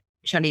like,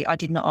 Shelley, I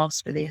did not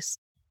ask for this.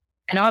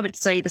 And I would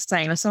say the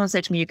same. If someone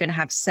said to me, you're going to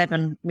have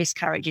 7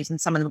 miscarriages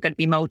and some of them are going to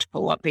be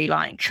multiple, I'd be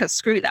like,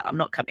 screw that, I'm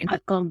not coming.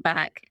 I've gone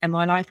back and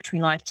my life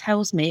between life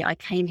tells me I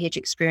came here to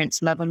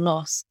experience love and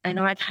loss. And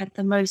I've had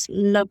the most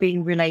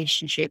loving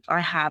relationship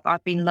I have.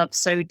 I've been loved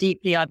so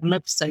deeply. I've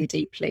loved so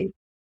deeply.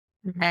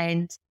 Mm-hmm.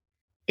 And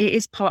it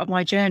is part of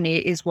my journey.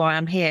 It is why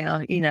I'm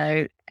here,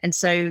 And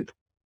so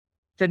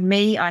for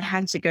me, I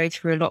had to go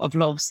through a lot of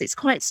loss. It's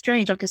quite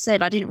strange. Like I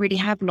said, I didn't really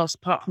have loss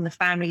apart from the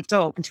family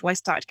dog until I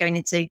started going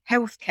into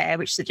healthcare,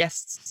 which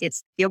suggests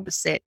it's the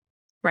opposite.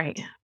 Right.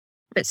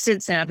 But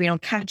since then, I've been on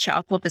catch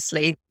up,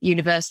 obviously,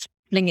 universe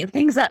flinging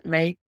things at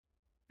me.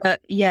 But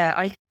yeah,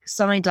 I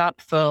signed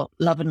up for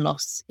love and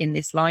loss in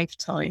this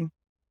lifetime.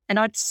 And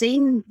I'd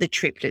seen the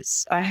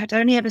triplets. I had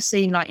only ever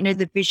seen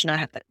the vision I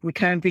had, that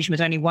recurring vision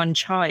was only one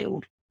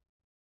child.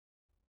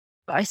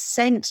 But I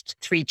sensed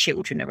 3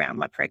 children around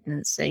my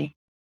pregnancy.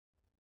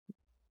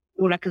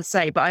 All I can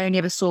say, but I only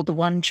ever saw the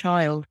one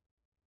child.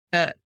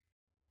 But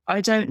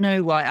I don't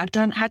know why. I've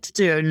had to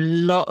do a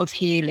lot of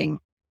healing.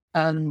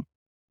 Not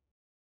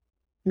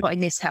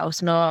in this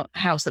house, in our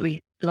house that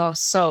we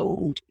last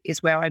sold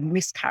is where I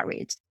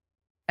miscarried.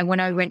 And when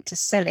I went to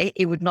sell it,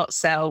 it would not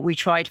sell. We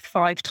tried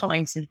 5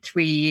 times in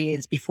 3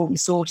 years before we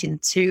sought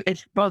into,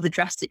 rather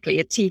drastically,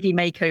 a TV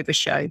makeover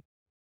show.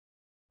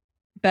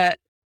 But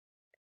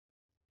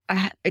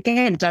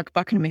again, Doug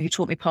Buckingham, who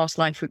taught me past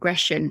life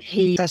regression,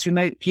 he does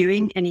remote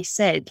viewing, and he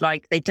said,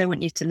 like, they don't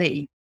want you to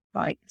leave.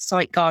 Like,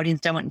 sight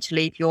guardians don't want you to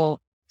leave. Your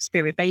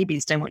spirit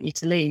babies don't want you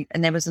to leave.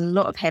 And there was a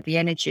lot of heavy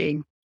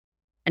energy.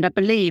 And I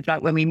believe,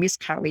 like, when we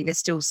miscarry, there's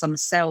still some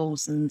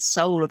cells and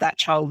soul of that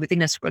child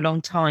within us for a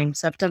long time.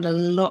 So I've done a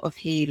lot of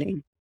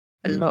healing,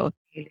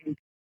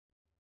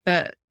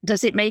 But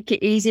does it make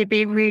it easier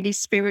being really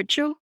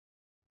spiritual?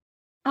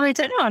 I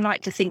don't know. I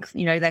like to think,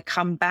 they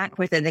come back,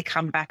 whether they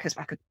come back as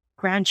like a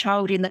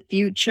grandchild in the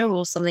future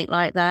or something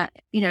like that.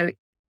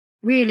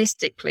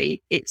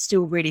 Realistically, it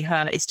still really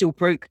hurt. It still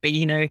broke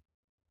me,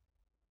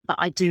 But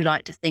I do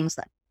like to think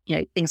that,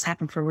 things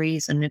happen for a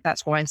reason. If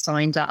that's why I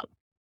signed up,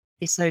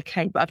 it's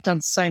okay. But I've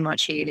done so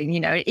much healing,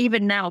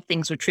 even now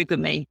things will trigger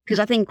me. Because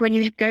I think when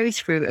you go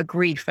through a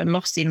grief and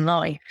loss in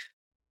life,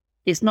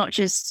 it's not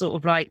just sort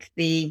of like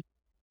the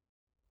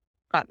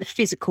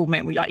physical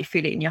memory, like you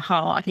feel it in your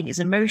heart. I think it's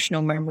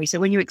emotional memory. So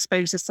when you're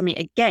exposed to something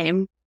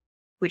again,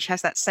 which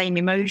has that same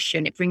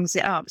emotion, it brings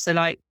it up. So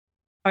like,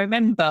 I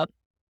remember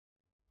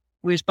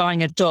we was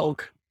buying a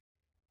dog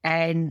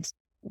and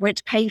went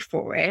to pay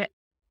for it,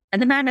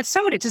 and the man had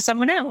sold it to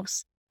someone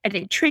else, and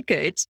it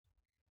triggered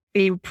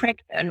being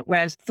pregnant,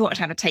 whereas I thought I'd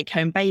have a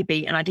take-home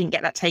baby, and I didn't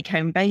get that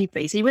take-home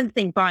baby. So you wouldn't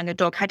think buying a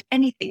dog had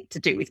anything to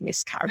do with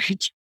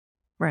miscarriage.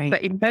 Right.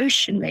 But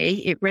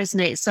emotionally, it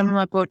resonated some in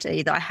my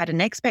body that I had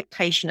an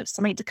expectation of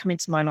something to come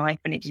into my life,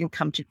 and it didn't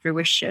come to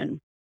fruition.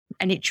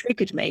 And it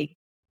triggered me.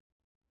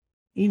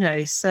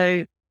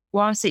 So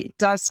whilst it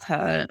does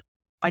hurt,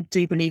 I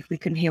do believe we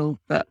can heal,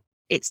 but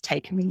it's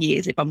taken me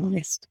years, if I'm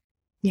honest.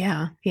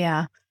 Yeah,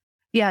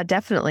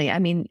 definitely. I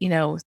mean,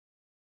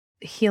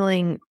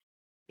 healing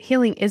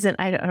isn't,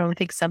 I don't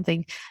think,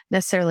 something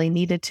necessarily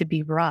needed to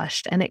be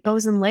rushed, and it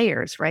goes in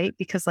layers, right?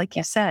 Because like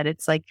you said,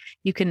 it's like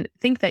you can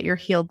think that you're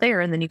healed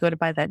there, and then you go to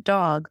buy that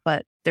dog,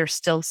 but there's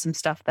still some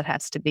stuff that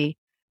has to be,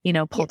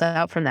 pulled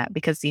out from that,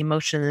 because the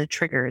emotion and the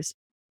triggers,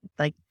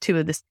 like, two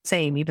of the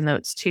same, even though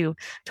it's two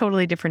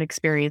totally different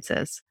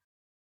experiences.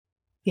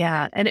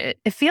 Yeah. And it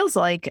feels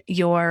like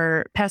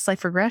your past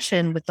life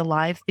regression with the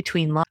live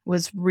between lives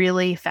was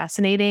really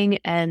fascinating.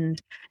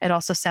 And it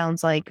also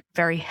sounds like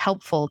very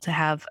helpful to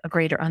have a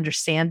greater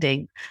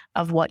understanding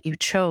of what you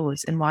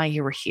chose and why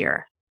you were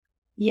here.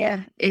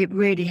 Yeah, it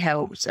really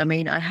helped. I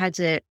mean, I had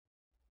it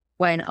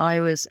when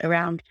I was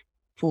around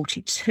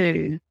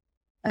 42,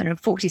 and I'm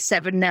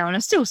 47 now, and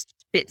I'm still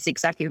fits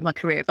exactly with my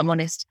career, if I'm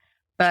honest.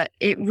 But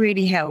it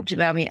really helped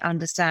about me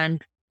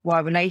understand why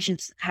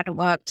relations hadn't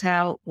worked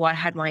out, why I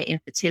had my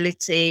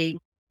infertility.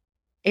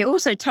 It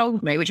also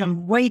told me, which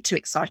I'm way too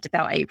excited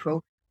about,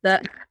 April,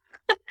 that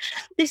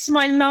this is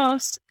my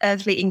last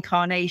earthly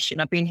incarnation.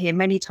 I've been here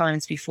many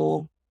times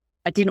before.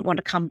 I didn't want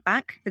to come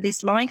back for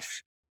this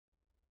life.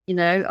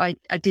 I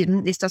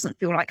didn't. This doesn't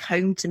feel like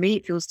home to me.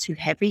 It feels too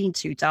heavy and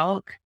too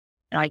dark.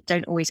 And I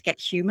don't always get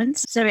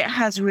humans. So it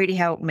has really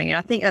helped me. And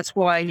I think that's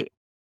why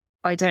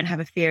I don't have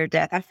a fear of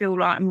death. I feel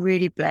like I'm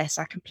really blessed.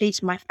 I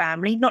completed my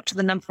family, not to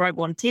the number I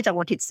wanted. I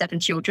wanted 7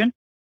 children,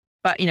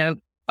 but,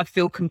 I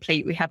feel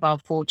complete. We have our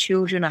 4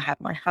 children. I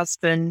have my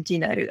husband,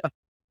 I've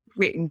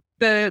written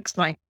books,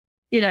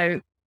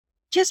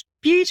 just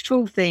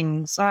beautiful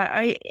things.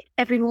 I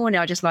every morning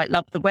I just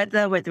love the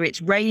weather, whether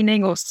it's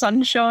raining or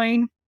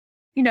sunshine,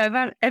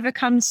 I've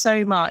overcome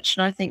so much.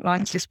 And I think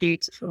life's just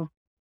beautiful.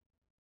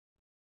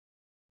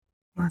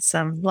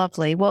 Awesome.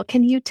 Lovely. Well,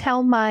 can you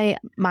tell my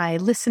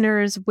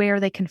listeners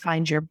where they can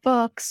find your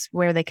books,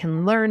 where they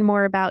can learn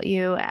more about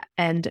you,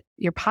 and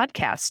your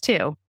podcast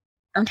too?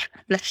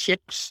 Bless you.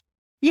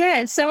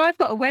 Yeah. So I've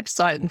got a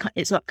website.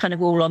 It's kind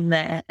of all on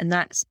there, and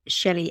that's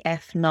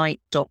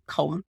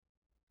shelleyfknight.com.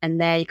 And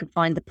there you can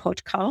find the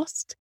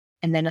podcast.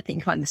 And then I think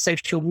you can find the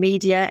social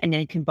media, and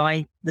then you can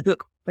buy the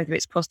book, whether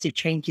it's Positive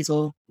Changes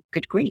or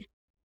Good Grief.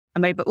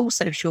 I'm over all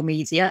social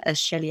media as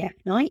Shelley F.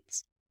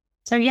 Knight.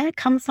 So yeah,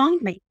 come find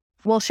me.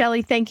 Well,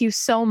 Shelley, thank you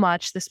so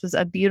much. This was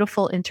a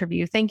beautiful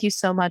interview. Thank you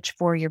so much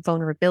for your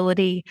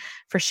vulnerability,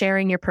 for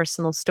sharing your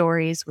personal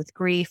stories with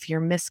grief, your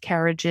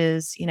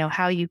miscarriages,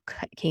 how you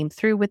came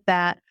through with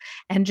that,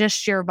 and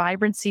just your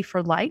vibrancy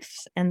for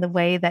life and the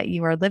way that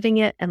you are living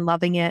it and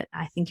loving it.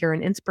 I think you're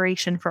an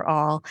inspiration for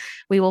all.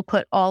 We will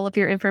put all of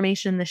your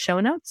information in the show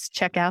notes.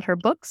 Check out her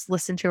books,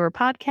 listen to her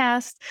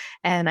podcast,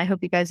 and I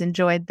hope you guys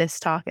enjoyed this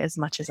talk as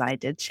much as I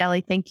did.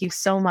 Shelley, thank you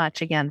so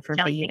much again for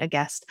being a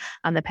guest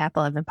on the Path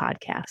 11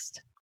 podcast.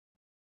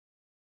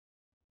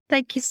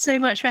 Thank you so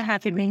much for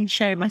having me and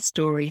sharing my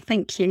story.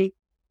 Thank you.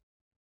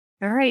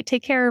 All right.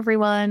 Take care,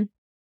 everyone.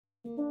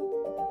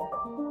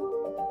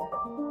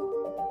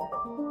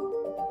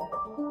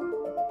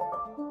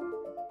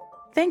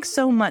 Thanks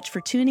so much for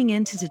tuning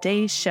in to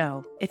today's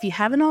show. If you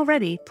haven't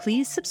already,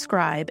 please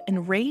subscribe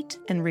and rate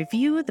and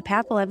review the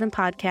Path 11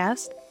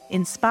 podcast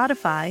in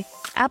Spotify,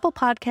 Apple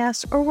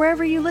Podcasts, or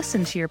wherever you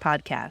listen to your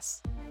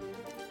podcasts.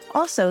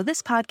 Also,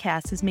 this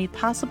podcast is made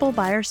possible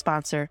by our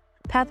sponsor,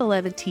 Path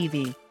 11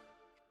 TV.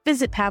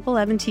 Visit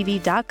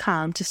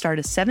path11tv.com to start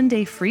a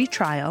 7-day free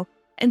trial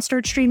and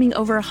start streaming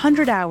over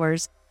 100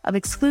 hours of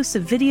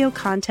exclusive video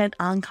content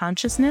on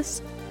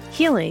consciousness,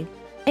 healing,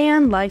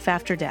 and life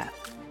after death.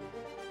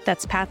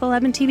 That's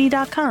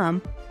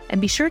path11tv.com,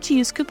 and be sure to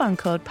use coupon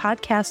code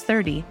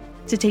PODCAST30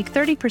 to take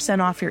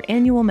 30% off your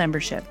annual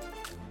membership.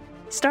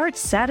 Start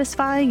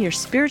satisfying your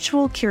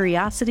spiritual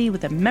curiosity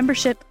with a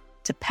membership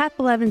to Path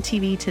 11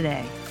 TV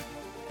today.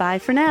 Bye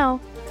for now.